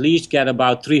should at least get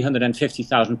about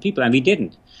 350,000 people, and we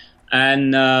didn't.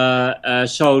 And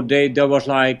so there was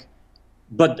like,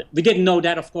 but we didn't know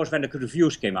that, of course, when the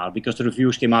reviews came out, because the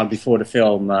reviews came out before the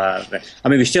film.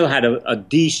 We still had a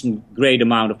decent, great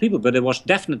amount of people, but it was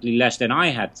definitely less than I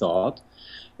had thought,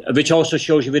 which also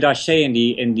shows you what I say in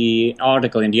the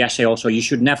article, in the essay also, you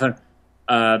should never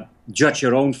judge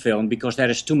your own film because there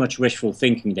is too much wishful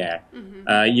thinking there.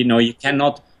 Mm-hmm. You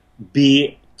cannot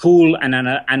be cool and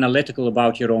analytical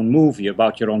about your own movie,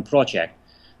 about your own project.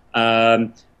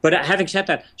 But having said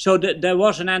that, so there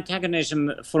was an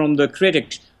antagonism from the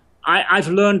critics. I've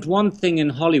learned one thing in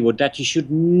Hollywood, that you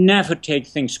should never take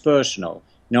things personal.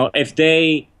 If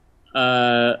they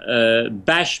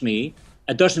bash me,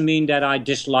 it doesn't mean that I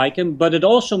dislike them, but it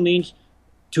also means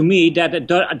to me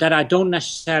that I don't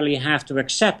necessarily have to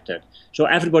accept it. So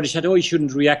everybody said, you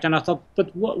shouldn't react. And I thought,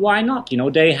 but why not?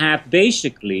 They have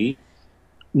basically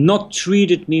not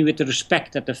treated me with the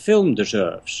respect that the film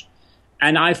deserves.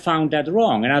 And I found that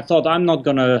wrong. And I thought, I'm not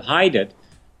going to hide it.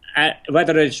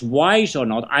 Whether it's wise or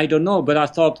not, I don't know. But I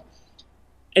thought,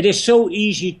 it is so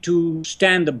easy to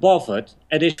stand above it.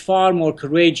 It is far more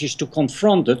courageous to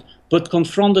confront it, but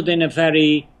confront it in a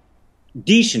very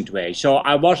decent way. So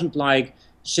I wasn't like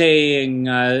saying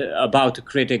about the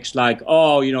critics like,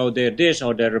 they're this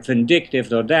or they're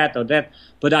vindictive or that.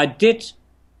 But I did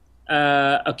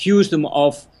accuse them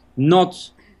of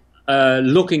not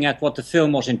looking at what the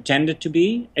film was intended to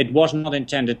be. It was not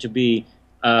intended to be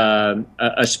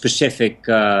a specific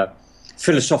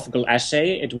philosophical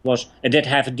essay. It did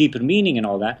have a deeper meaning and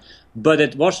all that, but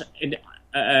it was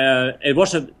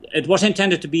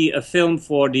intended to be a film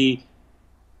for the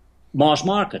mass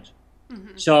market.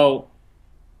 Mm-hmm. So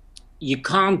you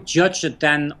can't judge it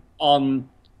then on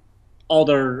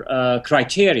other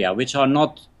criteria, which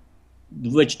don't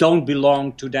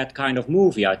belong to that kind of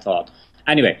movie, I thought.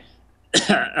 Anyway,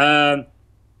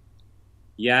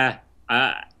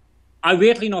 I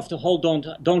weirdly enough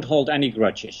don't hold any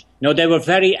grudges. They were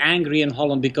very angry in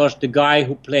Holland because the guy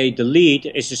who played the lead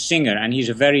is a singer, and he's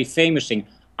a very famous singer.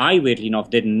 I weirdly enough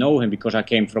didn't know him because I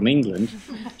came from England,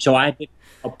 so I didn't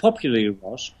know how popular he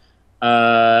was.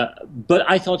 But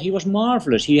I thought he was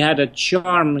marvelous. He had a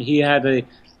charm. He had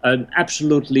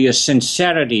absolutely a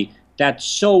sincerity that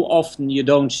so often you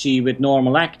don't see with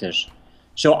normal actors.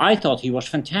 So I thought he was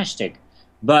fantastic.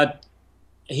 But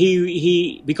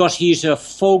he because he's a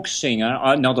folk singer,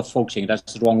 not a folk singer,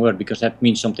 that's the wrong word, because that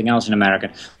means something else in America.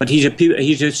 But he's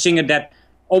a singer that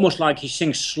almost like he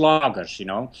sings slagers, you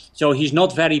know. So he's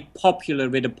not very popular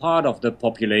with a part of the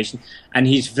population, and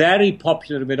he's very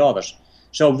popular with others.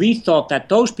 So we thought that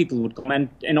those people would come, and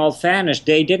in all fairness,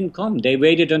 they didn't come. They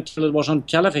waited until it was on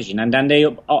television, and then they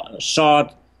saw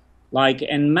it like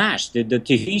en masse. The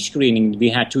TV screening we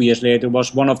had 2 years later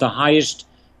was one of the highest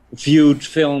viewed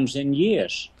films in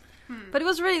years. But it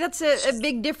was really, that's a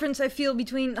big difference, I feel,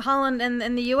 between Holland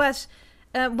and the US.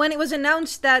 When it was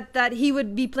announced that he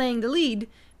would be playing the lead,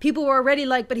 people were already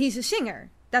like, but he's a singer.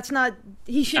 That's not,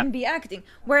 he shouldn't be acting.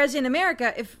 Whereas in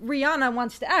America, if Rihanna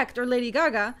wants to act, or Lady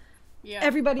Gaga,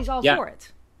 everybody's all for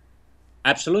it.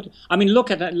 Absolutely. I mean,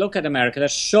 look at America.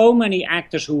 There's so many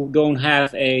actors who don't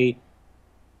have a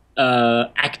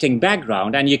acting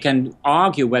background, and you can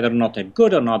argue whether or not they're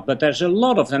good or not, but there's a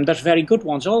lot of them. There's very good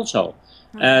ones also.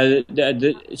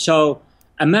 So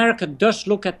America does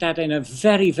look at that in a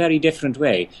very, very different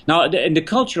way. Now, in the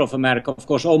culture of America, of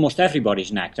course, almost everybody's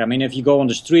an actor. I mean, if you go on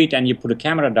the street and you put a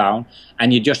camera down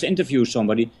and you just interview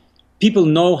somebody, people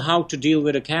know how to deal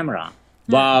with a camera.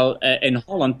 While in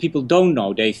Holland, people don't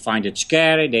know. They find it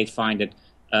scary. They find it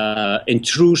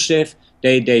intrusive.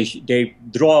 They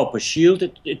draw up a shield.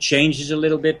 It changes a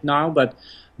little bit now, but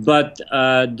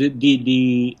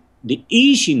the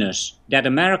easiness that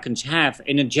Americans have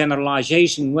in a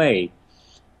generalization way,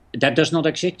 that does not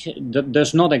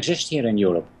exist here in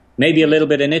Europe. Maybe a little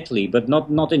bit in Italy, but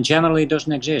not in general. It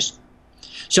doesn't exist.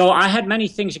 So I had many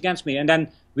things against me, and then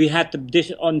we had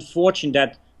this unfortunate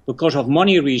that, because of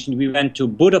money reasons, we went to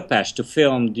Budapest to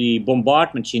film the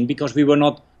bombardment scene, because we were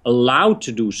not allowed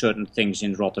to do certain things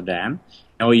in Rotterdam.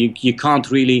 You can't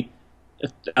really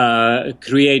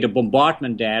create a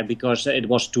bombardment there because it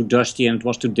was too dusty and it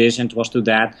was too this and it was too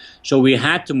that. So we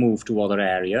had to move to other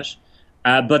areas.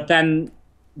 But then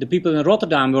the people in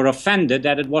Rotterdam were offended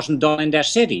that it wasn't done in their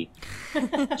city.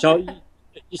 So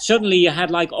suddenly you had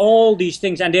like all these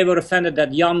things, and they were offended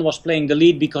that Jan was playing the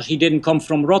lead because he didn't come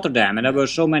from Rotterdam, and there were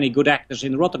so many good actors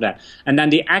in Rotterdam. And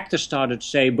then the actors started to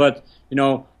say, but,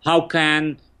 how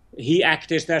can he act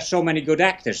this? There's so many good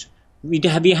actors. We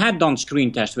had done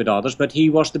screen tests with others, but he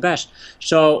was the best.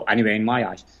 So, anyway, in my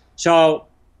eyes. So,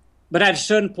 but at a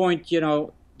certain point,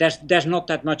 there's not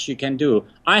that much you can do.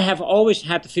 I have always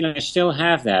had the feeling, I still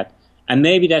have that, and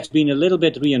maybe that's been a little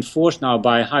bit reinforced now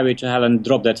by Highway to Hell and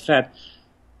Drop Dead Fred.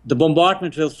 The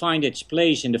bombardment will find its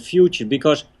place in the future,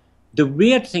 because the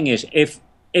weird thing is,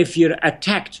 if you're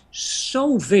attacked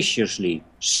so viciously,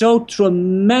 so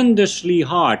tremendously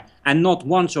hard, and not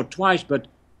once or twice, but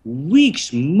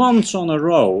weeks, months on a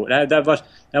row, that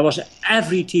was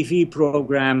every TV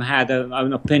program had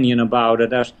an opinion about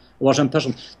it. There was a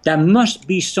person. There must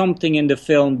be something in the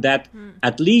film that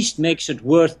at least makes it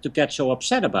worth to get so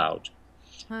upset about,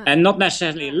 and not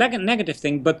necessarily a negative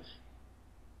thing, but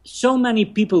so many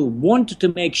people wanted to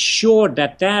make sure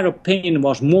that their opinion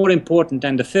was more important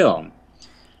than the film.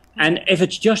 And if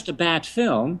it's just a bad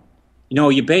film,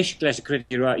 you basically, as a critic,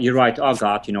 you write, oh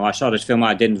God, I saw this film,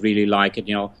 I didn't really like it,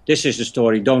 this is the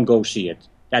story, don't go see it.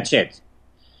 That's it.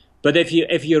 But if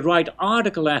you write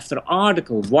article after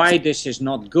article why this is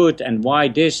not good, and why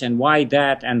this and why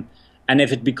that, and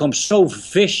if it becomes so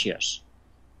vicious,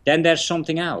 then there's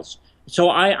something else. So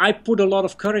I put a lot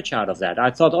of courage out of that. I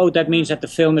thought, that means that the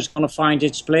film is going to find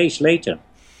its place later.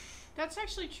 That's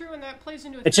actually true, and that plays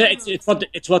into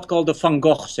it's what's called the Van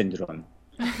Gogh syndrome.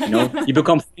 You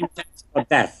become famous for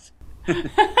death.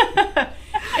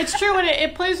 It's true, and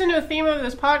it plays into a theme of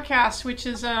this podcast, which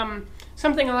is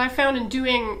something that I found in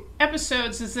doing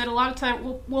episodes, is that a lot of time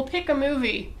we'll pick a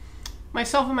movie,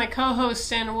 myself and my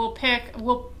co-host, and we'll pick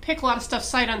a lot of stuff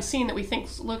sight unseen that we think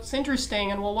looks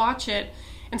interesting, and we'll watch it.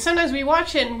 And sometimes we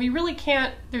watch it and we really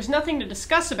can't, there's nothing to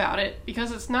discuss about it,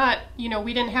 because it's not,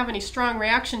 we didn't have any strong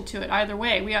reaction to it either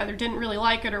way. We either didn't really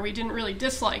like it or we didn't really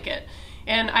dislike it.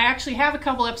 And I actually have a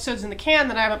couple episodes in the can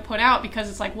that I haven't put out, because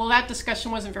it's like, well, that discussion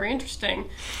wasn't very interesting.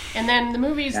 And then the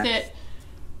movies that,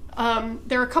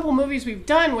 there are a couple movies we've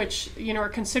done which, are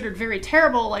considered very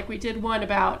terrible. Like we did one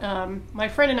about, my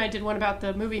friend and I did one about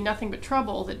the movie Nothing But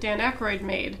Trouble that Dan Aykroyd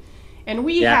made. And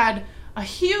we had a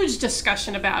huge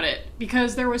discussion about it,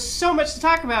 because there was so much to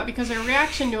talk about, because our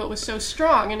reaction to it was so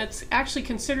strong, and it's actually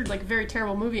considered like a very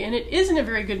terrible movie, and it isn't a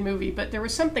very good movie, but there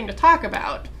was something to talk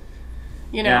about,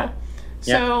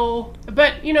 So,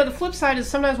 but, you know, the flip side is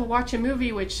sometimes we'll watch a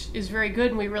movie which is very good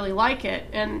and we really like it,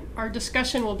 and our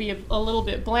discussion will be a little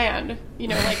bit bland. You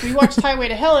know, like we watched Highway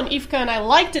to Hell, and Ifka and I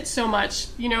liked it so much,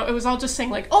 you know, it was all just saying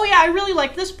like, oh yeah, I really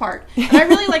like this part, and I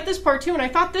really like this part too, and I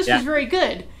thought this was very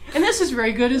good, and this is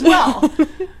very good as well.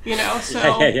 You know,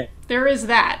 so there is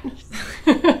that.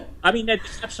 I mean,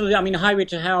 that's absolutely, I mean, Highway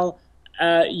to Hell,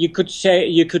 you could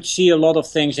see a lot of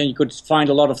things, and you could find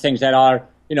a lot of things that are,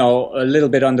 you know, a little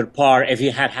bit under par if you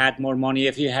had more money,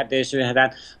 if you had this, if you had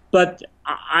that. But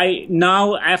I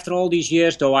now, after all these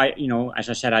years, though I, you know, as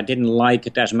I said, I didn't like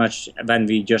it as much when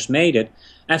we just made it.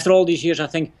 After all these years, I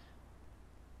think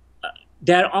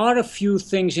there are a few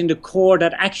things in the core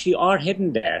that actually are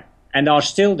hidden there and are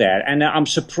still there. And I'm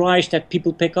surprised that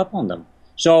people pick up on them.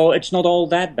 So it's not all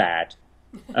that bad.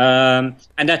 And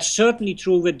that's certainly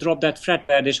true with Drop Dead Fred,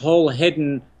 where this whole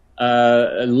hidden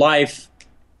life,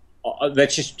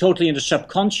 which is totally in the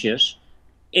subconscious,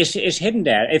 is hidden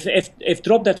there. If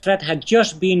Drop Dead Fred had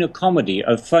just been a comedy,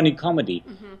 a funny comedy,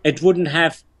 it wouldn't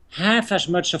have half as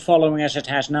much a following as it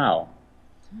has now.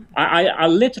 I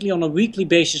literally on a weekly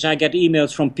basis I get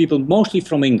emails from people, mostly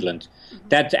from England,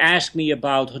 that ask me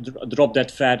about Drop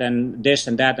Dead Fred and this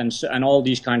and that and all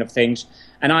these kind of things.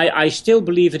 And I still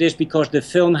believe it is because the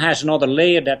film has another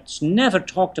layer that's never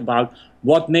talked about,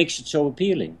 what makes it so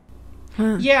appealing.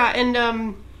 Yeah,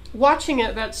 and watching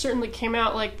it, that certainly came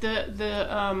out, like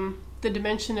the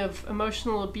dimension of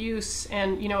emotional abuse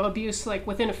and, you know, abuse like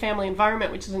within a family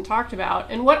environment, which isn't talked about.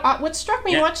 And what struck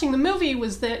me watching the movie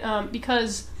was that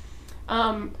because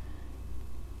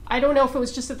I don't know if it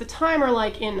was just at the time or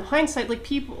like in hindsight, like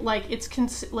people like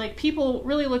like people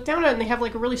really look down on it and they have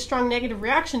like a really strong negative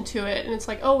reaction to it, and it's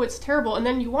like, oh, it's terrible. And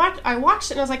then I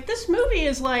watched it and I was like, this movie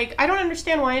is like, I don't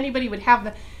understand why anybody would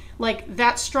have like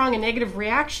that strong a negative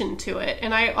reaction to it.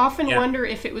 And I often wonder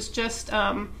if it was just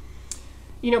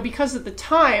you know, because at the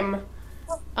time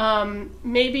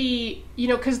maybe, you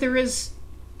know, because there is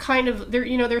kind of there,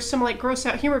 you know, there's some like gross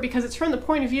out humor because it's from the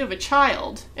point of view of a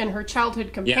child and her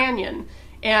childhood companion.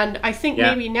 And I think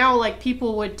maybe now like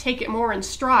people would take it more in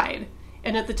stride.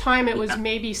 And at the time it was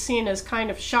maybe seen as kind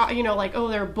of shot, you know, like, oh,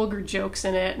 there are booger jokes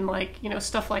in it and like, you know,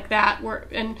 stuff like that.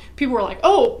 And people were like,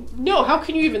 oh, no, how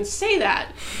can you even say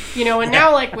that? You know, and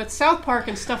now like with South Park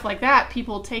and stuff like that,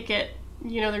 people take it,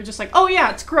 you know, they're just like, oh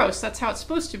yeah, it's gross. That's how it's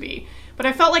supposed to be. But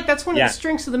I felt like that's one of the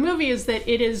strengths of the movie is that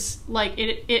it is like,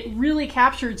 it really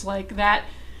captures like that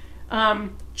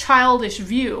childish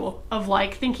view of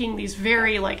like thinking these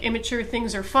very like immature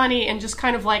things are funny and just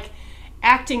kind of like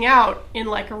acting out in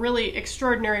like a really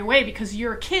extraordinary way because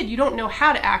you're a kid, you don't know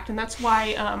how to act, and that's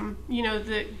why you know,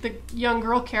 the young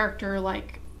girl character,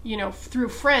 like, you know, through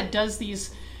Fred does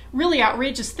these really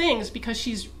outrageous things because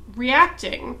she's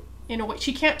reacting in a way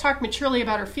she can't talk maturely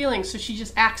about her feelings, so she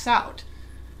just acts out.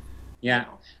 Yeah,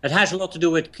 it has a lot to do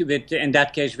with in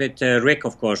that case with Rick,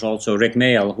 of course, also Rick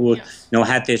Mayall, who you know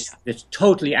had this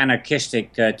totally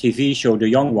anarchistic TV show, The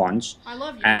Young Ones. I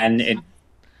love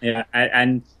you.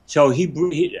 And so he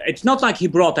it's not like he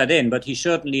brought that in, but he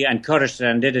certainly encouraged it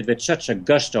and did it with such a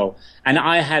gusto. And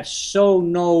I had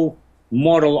no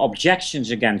moral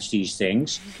objections against these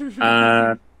things.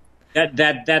 That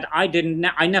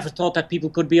I never thought that people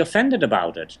could be offended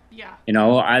about it. Yeah. You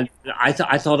know, I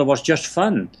thought it was just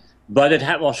fun. But it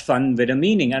was fun with a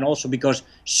meaning, and also because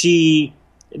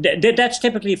that's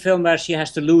typically a film where she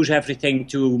has to lose everything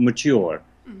to mature.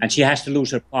 And she has to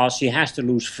lose her past, she has to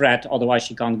lose Fred, otherwise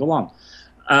she can't go on.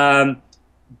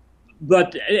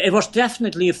 But it was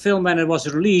definitely a film when it was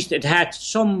released. It had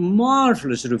some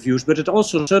marvelous reviews, but it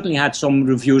also certainly had some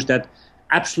reviews that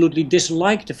absolutely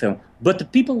disliked the film. But the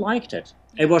people liked it.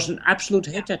 It was an absolute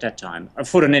hit at that time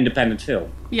for an independent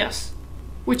film. Yes.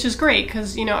 Which is great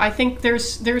because, you know, I think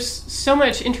there's so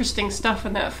much interesting stuff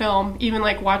in that film, even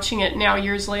like watching it now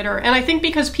years later. And I think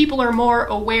because people are more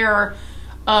aware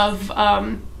of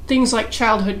things like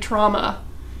childhood trauma,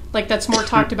 like that's more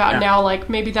talked about now, like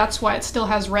maybe that's why it still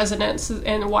has resonance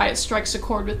and why it strikes a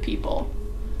chord with people.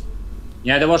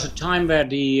 Yeah, there was a time where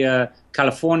the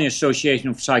California Association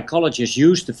of Psychologists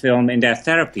used the film in their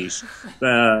therapies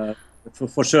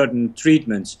for certain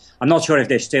treatments. I'm not sure if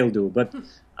they still do, but...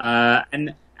 I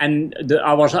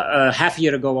was half a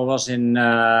year ago. I was in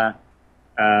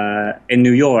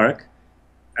New York,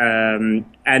 and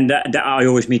I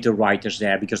always meet the writers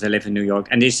there because they live in New York.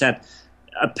 And they said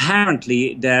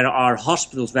apparently there are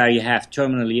hospitals where you have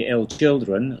terminally ill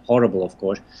children, horrible of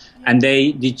course, and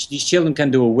these children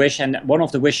can do a wish, and one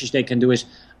of the wishes they can do is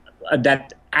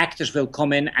that actors will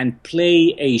come in and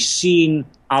play a scene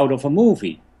out of a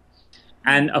movie.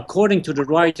 And according to the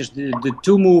writers, the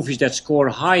two movies that score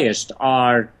highest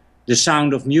are The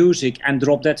Sound of Music and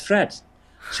Drop Dead Fred.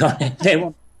 So they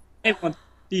want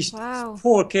these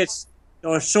poor kids who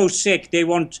are so sick. They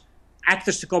want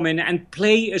actors to come in and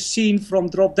play a scene from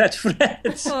Drop Dead Fred.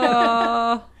 That's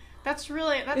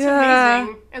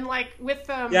amazing. And like with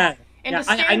and to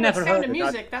stand with Sound of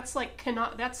Music, that's like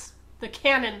that's the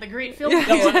canon, the great film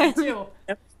canon too.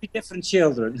 Different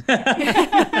children.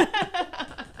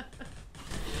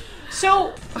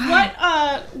 So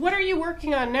what are you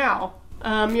working on now?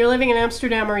 You're living in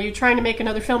Amsterdam. Are you trying to make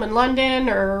another film in London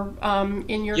or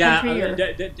in your country? Or?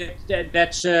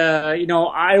 That's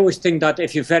I always think that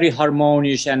if you're very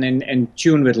harmonious and in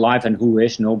tune with life, and who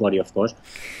is nobody, of course,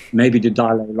 maybe the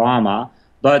Dalai Lama,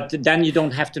 but then you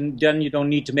don't have to. Then you don't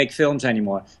need to make films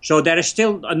anymore. So there is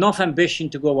still enough ambition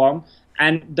to go on.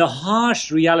 And the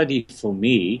harsh reality for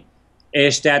me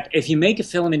is that if you make a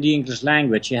film in the English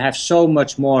language, you have so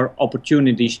much more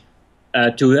opportunities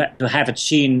to have it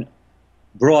seen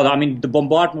broad. I mean, The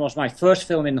Bombardment was my first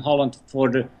film in Holland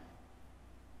for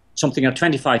something like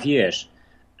 25 years.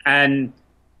 And,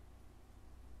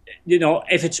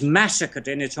 if it's massacred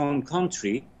in its own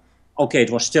country, okay,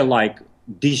 it was still like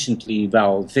decently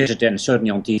well visited and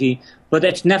certainly on TV, but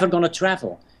it's never going to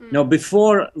travel.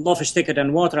 Before Love is Thicker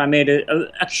Than Water, I made an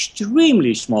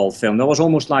extremely small film. That was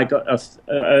almost like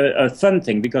a fun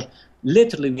thing, because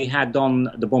literally we had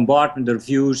done The Bombardment, the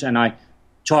reviews, and I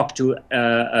talked to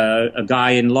a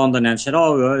guy in London and said,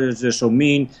 they're so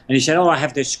mean. And he said, I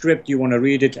have this script, you want to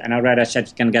read it? And I said,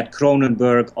 you can get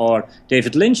Cronenberg or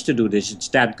David Lynch to do this, it's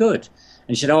that good.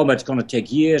 And he said, but it's going to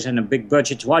take years and a big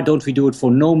budget. Why don't we do it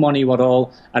for no money at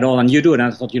all? And you do it.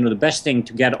 And I thought, the best thing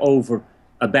to get over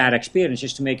a bad experience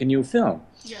is to make a new film.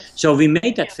 Yes. So we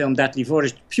made that film, Deadly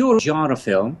Virtues, pure genre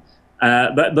film,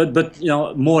 but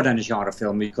more than a genre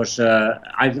film, because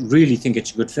I really think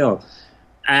it's a good film.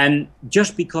 And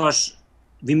just because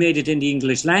we made it in the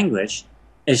English language,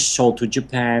 it's sold to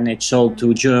Japan, it's sold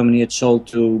to Germany, it's sold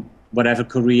to whatever,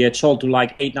 Korea, it's sold to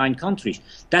like 8-9 countries.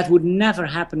 That would never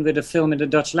happen with a film in the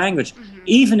Dutch language,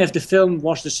 even if the film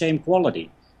was the same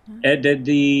quality.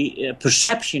 The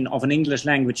perception of an English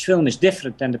language film is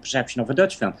different than the perception of a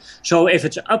Dutch film. So if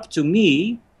it's up to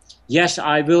me, yes,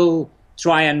 I will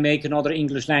try and make another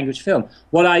English language film.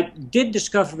 What I did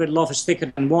discover with Love is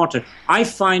Thicker Than Water, I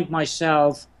find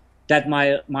myself that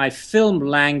my film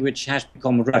language has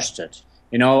become rusted.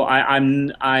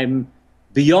 I'm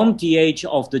beyond the age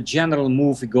of the general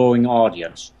movie-going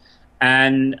audience.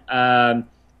 And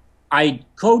I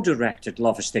co-directed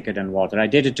Love is Thicker Than Water. I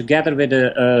did it together with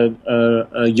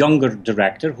a younger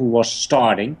director who was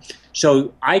starting.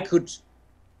 So I could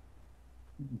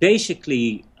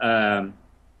basically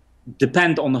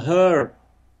depend on her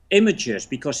images,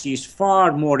 because she is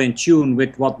far more in tune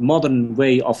with what modern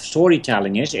way of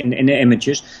storytelling is in the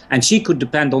images. And she could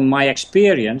depend on my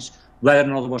experience, whether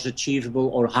or not it was achievable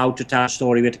or how to tell a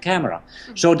story with the camera.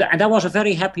 So and that was a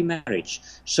very happy marriage.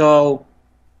 So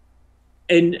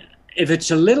if it's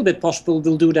a little bit possible,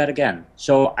 we'll do that again.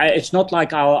 So it's not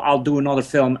like I'll do another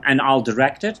film and I'll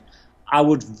direct it. I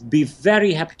would be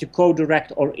very happy to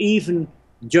co-direct or even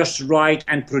just write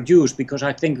and produce, because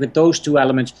I think with those two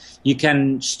elements, you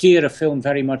can steer a film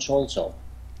very much also.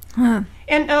 Huh.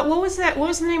 And what was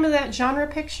the name of that genre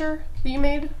picture that you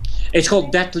made? It's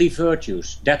called Deadly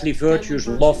Virtues. Deadly Virtues,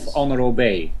 Love, Honor,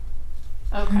 Obey.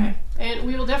 Okay. And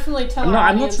we will definitely tell our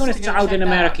I'm not sure audience if it's out in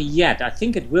America yet. I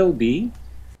think it will be.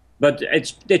 But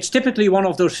it's typically one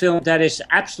of those films that is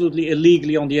absolutely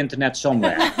illegally on the internet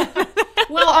somewhere.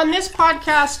 Well, on this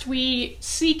podcast, we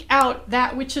seek out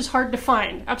that which is hard to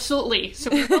find. Absolutely. So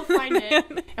we will find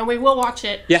it, and we will watch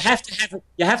it. You have to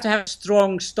have a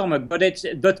strong stomach,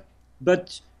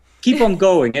 but keep on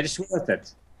going. It is worth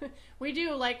it. We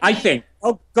do I think.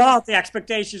 Oh God, the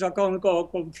expectations are going to go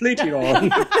completely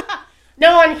wrong.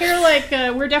 No, on here,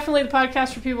 we're definitely the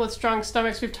podcast for people with strong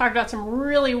stomachs. We've talked about some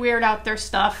really weird out there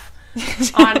stuff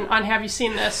on Have You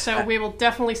Seen This? So we will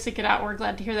definitely seek it out. We're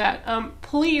glad to hear that.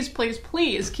 Please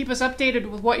keep us updated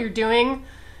with what you're doing.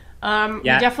 We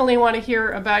definitely want to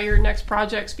hear about your next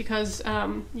projects, because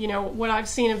what I've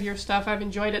seen of your stuff, I've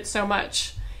enjoyed it so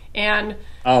much. And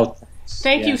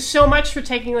thank you so much for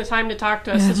taking the time to talk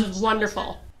to us. This was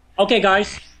wonderful. Okay,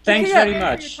 guys. Thanks very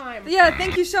much. Yeah,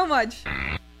 thank you so much.